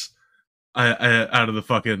class out of the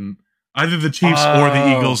fucking. Either the Chiefs or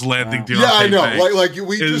the Eagles landing Deontay I know. Banks Like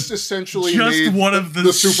we just essentially made one of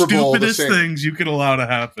the Super Bowl stupidest things you could allow to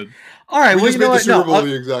happen. All right, well, you know what? No,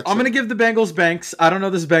 I'm going to give the Bengals Banks. I don't know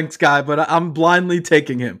this Banks guy, but I'm blindly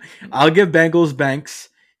taking him. I'll give Bengals Banks,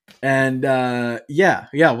 and yeah,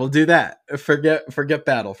 we'll do that. Forget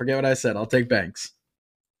Battle. Forget what I said. I'll take Banks.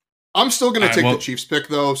 I'm still going to take the Chiefs pick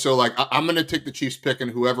though. So like, I'm going to take the Chiefs pick,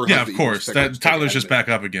 and whoever. Yeah, has of course. Tyler's just back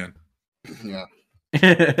up again. Yeah.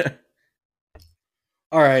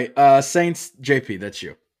 All right, Saints JP, that's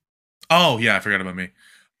you. Oh yeah, I forgot about me.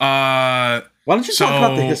 Why don't you talk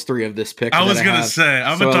about the history of this pick? I was gonna say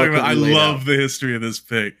I'm gonna talk about. I love the history of this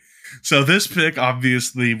pick. So this pick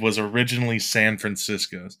obviously was originally San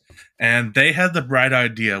Francisco's, and they had the bright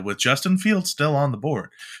idea, with Justin Fields still on the board,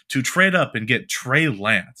 to trade up and get Trey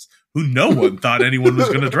Lance, who no one thought anyone was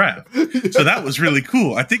going to draft. So that was really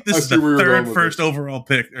cool. I think this is the third first overall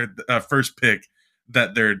pick, or first pick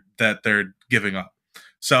that they're giving up.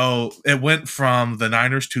 So it went from the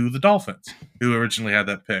Niners to the Dolphins, who originally had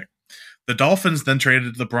that pick. The Dolphins then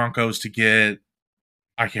traded to the Broncos to get,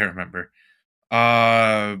 I can't remember,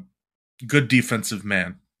 good defensive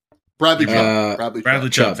man. Bradley Chubb.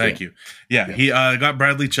 Bradley Chubb, thank you. Yeah, he got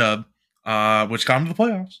Bradley Chubb, which got him to the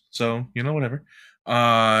playoffs. So, whatever.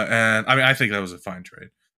 And I mean, I think that was a fine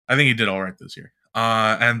trade. I think he did all right this year.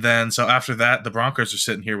 And then, so after that, the Broncos are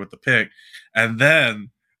sitting here with the pick. And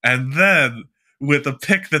then with a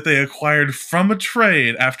pick that they acquired from a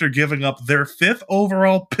trade after giving up their 5th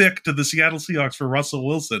overall pick to the Seattle Seahawks for Russell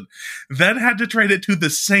Wilson, then had to trade it to the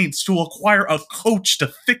Saints to acquire a coach to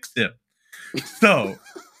fix him. So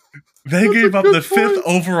they gave up the 5th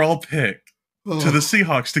overall pick to the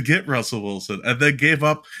Seahawks to get Russell Wilson, and then gave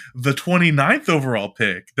up the 29th overall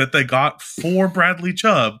pick that they got for Bradley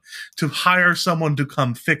Chubb to hire someone to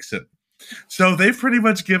come fix him. So they've pretty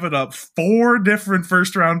much given up 4 different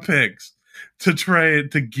first-round picks to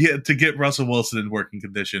trade to get Russell Wilson in working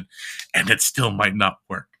condition, and it still might not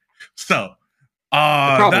work. So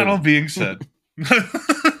that all being said,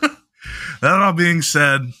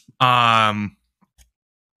 I'm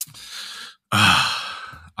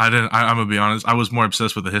gonna be honest, I was more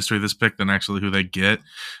obsessed with the history of this pick than actually who they get.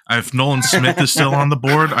 If Nolan Smith is still on the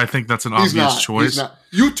board, I think that's an obvious choice.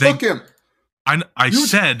 You took him. I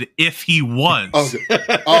said if he was. Okay.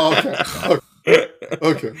 Oh,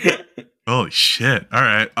 okay. Holy shit. All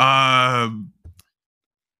right.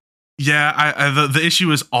 Yeah, the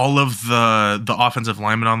issue is all of the offensive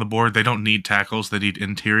linemen on the board, they don't need tackles, they need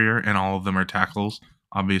interior, and all of them are tackles,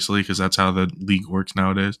 obviously, because that's how the league works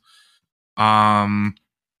nowadays. So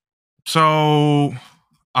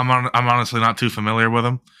I'm honestly not too familiar with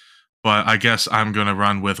him, but I guess I'm gonna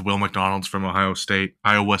run with Will McDonald from Iowa State.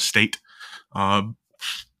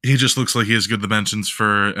 He just looks like he has good dimensions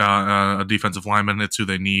for a defensive lineman. It's who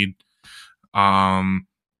they need. I mean,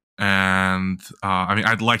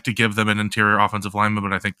 I'd like to give them an interior offensive lineman,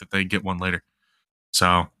 but I think that they get one later.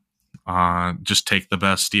 So just take the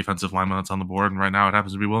best defensive lineman that's on the board, and right now it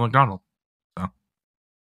happens to be Will McDonald. So,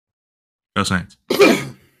 go Saints.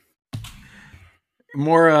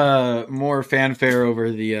 More fanfare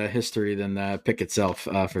over the history than the pick itself,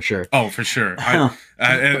 for sure. Oh, for sure.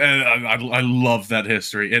 I love that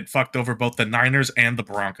history. It fucked over both the Niners and the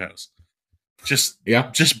Broncos. Just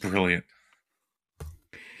brilliant.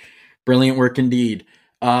 Brilliant work indeed.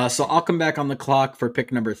 So I'll come back on the clock for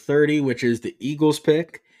pick number 30, which is the Eagles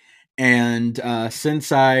pick. And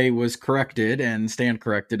since I was corrected and stand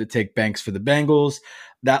corrected to take Banks for the Bengals,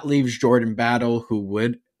 that leaves Jordan Battle, who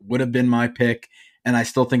would have been my pick. And I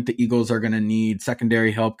still think the Eagles are going to need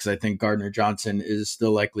secondary help because I think Gardner Johnson is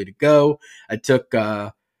still likely to go. I took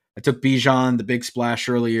Bijan, the big splash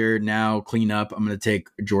earlier. Now clean up. I'm going to take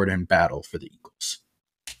Jordan Battle for the Eagles.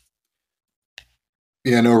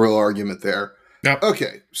 Yeah, no real argument there. Yep.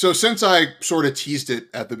 Okay, so since I sort of teased it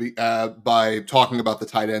at the by talking about the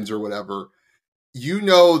tight ends or whatever,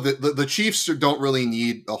 that the Chiefs don't really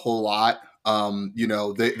need a whole lot.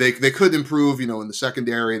 They could improve, in the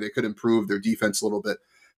secondary, they could improve their defense a little bit.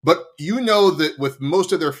 But that with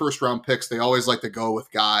most of their first round picks, they always like to go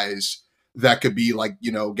with guys that could be like,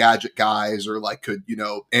 gadget guys, or like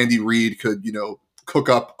Andy Reid could, cook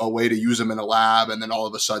up a way to use him in a lab. And then all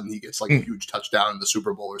of a sudden he gets like a huge touchdown in the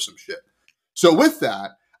Super Bowl or some shit. So with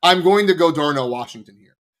that, I'm going to go Darnell Washington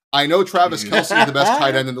here. I know Travis Kelce is the best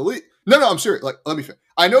tight end in the league. No, I'm serious. Like, let me finish.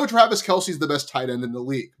 I know Travis Kelce is the best tight end in the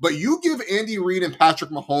league, but you give Andy Reid and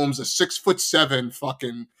Patrick Mahomes a 6'7"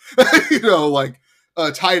 fucking,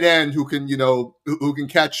 tight end who can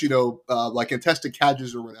catch, like contested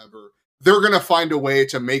catches or whatever. They're going to find a way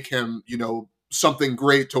to make him, something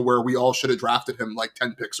great to where we all should have drafted him like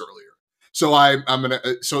 10 picks earlier. So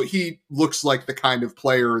so he looks like the kind of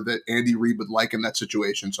player that Andy Reid would like in that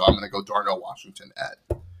situation. So I'm going to go Darnell Washington at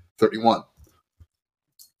 31.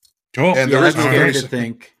 Cool. And that's scary to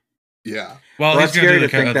think. Yeah. Well, it's scary to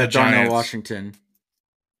think that Darnell Washington.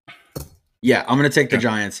 Yeah, I'm going to take the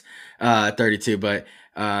Giants at 32. But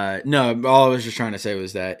no, all I was just trying to say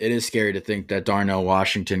was that it is scary to think that Darnell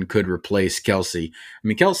Washington could replace Kelce. I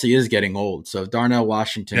mean, Kelce is getting old. So if Darnell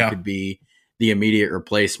Washington could be the immediate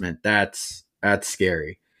replacement, that's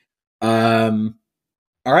scary. All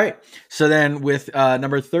right. So then with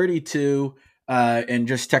number 32, and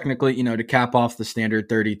just technically, to cap off the standard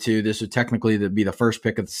 32, this would technically be the first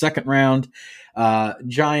pick of the second round.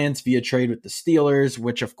 Giants via trade with the Steelers,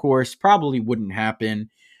 which of course probably wouldn't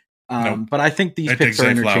happen. Nope. But I think these picks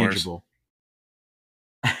are interchangeable.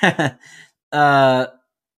 No,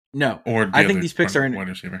 I think these picks are wide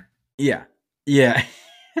receiver. Yeah.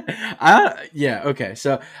 Okay.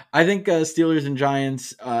 So I think Steelers and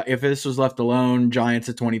Giants, if this was left alone, Giants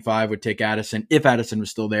at 25 would take Addison. If Addison was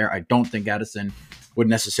still there, I don't think Addison would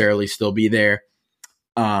necessarily still be there.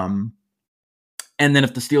 And then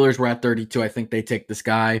if the Steelers were at 32, I think they take this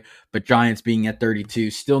guy. But Giants being at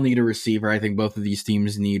 32 still need a receiver. I think both of these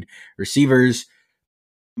teams need receivers.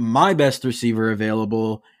 My best receiver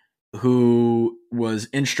available, who was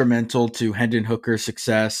instrumental to Hendon Hooker's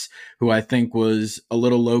success, who I think was a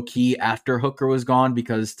little low-key after Hooker was gone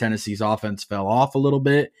because Tennessee's offense fell off a little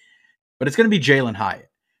bit. But it's going to be Jalen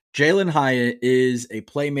Hyatt. Jalen Hyatt is a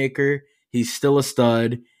playmaker. He's still a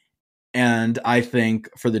stud. And I think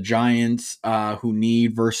for the Giants, who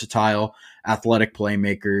need versatile, athletic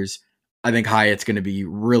playmakers, I think Hyatt's going to be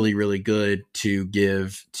really, really good to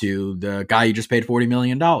give to the guy you just paid $40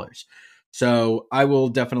 million. So I will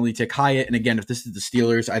definitely take Hyatt. And again, if this is the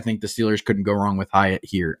Steelers, I think the Steelers couldn't go wrong with Hyatt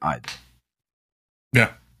here either.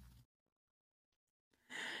 Yeah.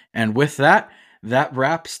 And with that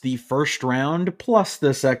wraps the first round plus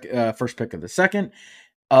the first pick of the second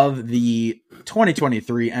of the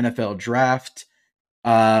 2023 NFL Draft.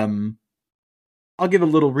 I'll give a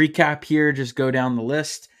little recap here. Just go down the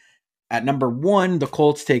list. At number 1, the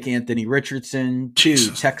Colts take Anthony Richardson.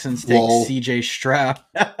 2, Texans take CJ Stroud.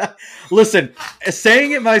 Listen,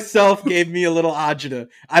 saying it myself gave me a little agita.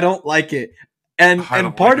 I don't like it. And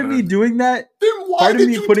part of me doing that, then why did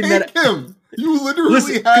you take him? You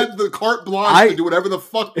literally had the carte blanche to do whatever the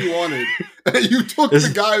fuck you wanted. And you took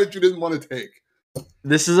the guy that you didn't want to take.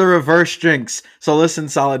 This is a reverse jinx. So listen,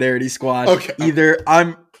 Solidarity Squad. Okay.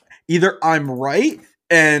 Either I'm right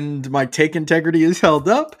and my take integrity is held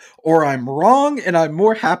up, or I'm wrong and I'm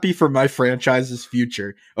more happy for my franchise's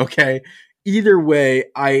future. Okay. Either way,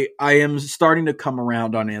 I am starting to come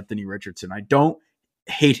around on Anthony Richardson. I don't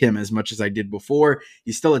hate him as much as I did before.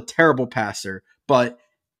 He's still a terrible passer, but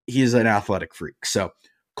he's an athletic freak. So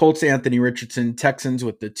Colts, Anthony Richardson. Texans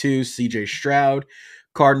with the 2, CJ Stroud.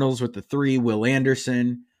 Cardinals with the 3, Will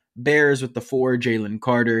Anderson. Bears with the 4, Jalen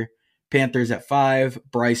Carter. Panthers at 5,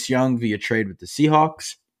 Bryce Young via trade with the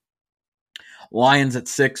Seahawks. Lions at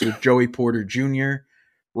 6 with Joey Porter Jr.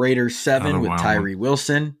 Raiders 7 with Tyree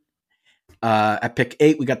Wilson. At pick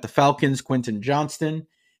 8, we got the Falcons, Quentin Johnston.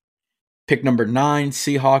 Pick number 9,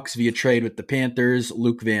 Seahawks via trade with the Panthers,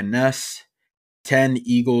 Luke Van Ness. 10,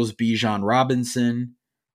 Eagles, Bijan Robinson.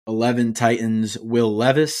 11, Titans, Will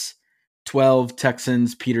Levis. 12,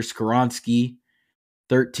 Texans, Peter Skoronski.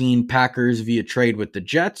 13, Packers via trade with the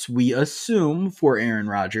Jets. We assume for Aaron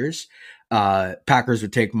Rodgers. Packers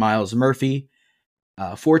would take Miles Murphy.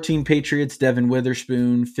 14, Patriots, Devin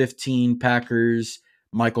Witherspoon. 15, Packers,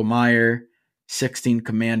 Michael Mayer. 16,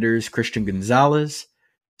 Commanders, Christian Gonzalez.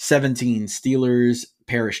 17, Steelers,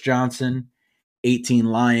 Paris Johnson. 18,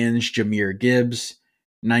 Lions, Jahmyr Gibbs.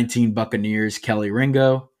 19, Buccaneers, Kelly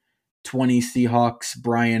Ringo. 20, Seahawks,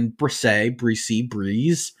 Brian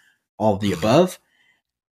Breeze, all of the above.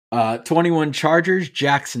 21, Chargers,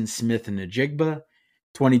 Jackson Smith and Najigba.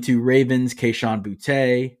 22, Ravens, Kayshon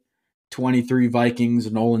Boutte. 23,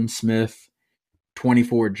 Vikings, Nolan Smith.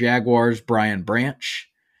 24, Jaguars, Brian Branch.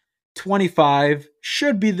 25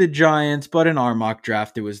 should be the Giants, but in our mock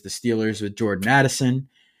draft, it was the Steelers with Jordan Addison.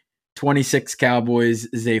 26, Cowboys,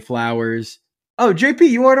 Zay Flowers. Oh, JP,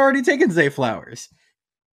 you had already taken Zay Flowers.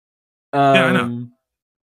 Yeah, I know.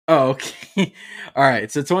 Oh, okay. All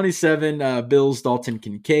right. So 27, Bills, Dalton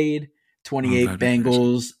Kincaid. 28,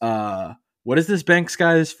 Bengals. What is this Banks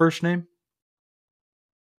guy's first name?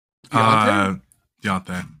 Deontay.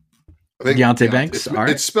 Deontay Banks. All right.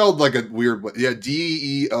 It's spelled like a weird way. Yeah,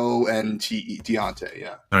 Deonte. Deontay.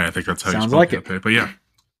 Yeah. All right, I think that's how sounds you spell like Deontay, it. But yeah.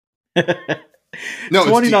 No,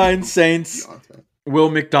 29, Saints. Deontay.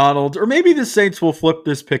 Will McDonald, or maybe the Saints will flip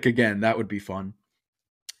this pick again. That would be fun.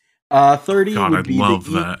 30 God, would I'd be love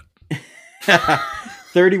that.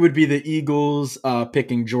 30 would be the Eagles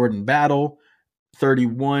picking Jordan Battle.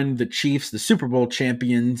 31, the Chiefs, the Super Bowl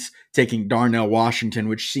champions, taking Darnell Washington,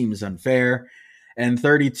 which seems unfair. And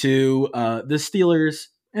 32, the Steelers,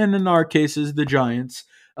 and in our cases, the Giants,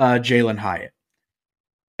 Jalen Hyatt.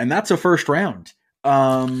 And that's a first round.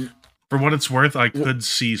 For what it's worth, I could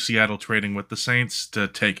see Seattle trading with the Saints to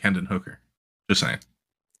take Hendon Hooker. Just saying.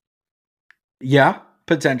 Yeah,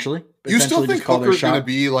 potentially. You still think Hooker's going to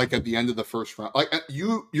be like at the end of the first round? Like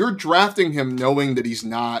you're drafting him knowing that he's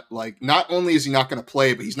not like, not only is he not going to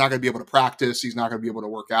play, but he's not going to be able to practice. He's not going to be able to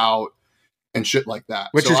work out and shit like that.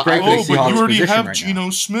 Which is great. But you already have Geno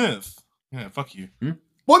Smith. Yeah, fuck you.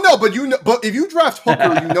 Well, no, but but if you draft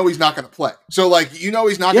Hooker, you know he's not going to play. So like, he's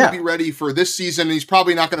not going to be ready for this season, and he's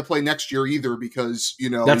probably not going to play next year either because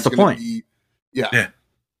that's the point.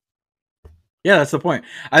 Yeah, that's the point.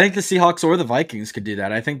 I think the Seahawks or the Vikings could do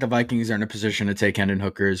that. I think the Vikings are in a position to take Hendon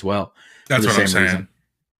Hooker as well. That's what I'm saying. Reason.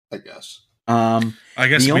 I guess. I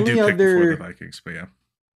guess we do pick before the Vikings, but yeah.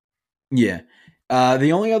 Yeah.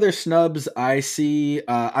 The only other snubs I see,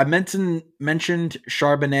 I mentioned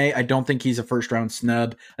Charbonnet. I don't think he's a first round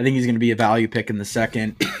snub. I think he's going to be a value pick in the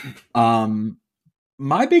second.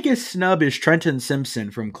 My biggest snub is Trenton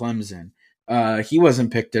Simpson from Clemson. He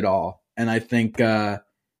wasn't picked at all, and I think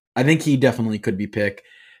he definitely could be picked,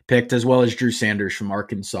 as well as Drew Sanders from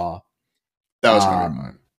Arkansas. That was my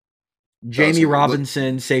mind. Jamie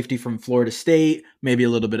Robinson, safety from Florida State, maybe a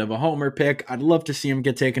little bit of a homer pick. I'd love to see him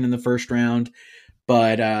get taken in the first round.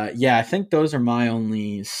 But I think those are my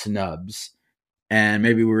only snubs. And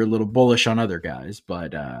maybe we're a little bullish on other guys.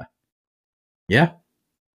 But yeah.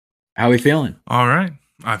 How are we feeling? All right.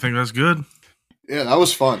 I think that's good. Yeah, that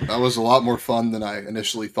was fun. That was a lot more fun than I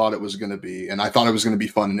initially thought it was going to be. And I thought it was going to be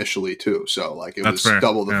fun initially, too. So, like, it was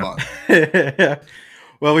double the fun.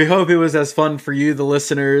 Well, we hope it was as fun for you, the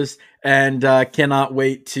listeners, and cannot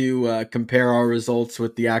wait to compare our results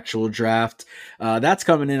with the actual draft. That's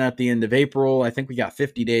coming in at the end of April. I think we got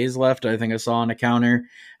 50 days left. I think I saw on a counter.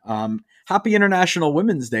 Happy International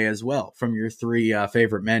Women's Day as well from your three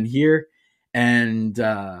favorite men here. And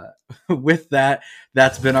with that,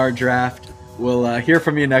 that's been our draft. We'll hear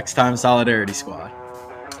from you next time, Solidarity Squad.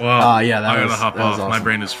 Well, I gotta hop off. Awesome. My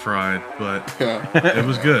brain is fried, but it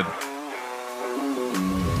was good.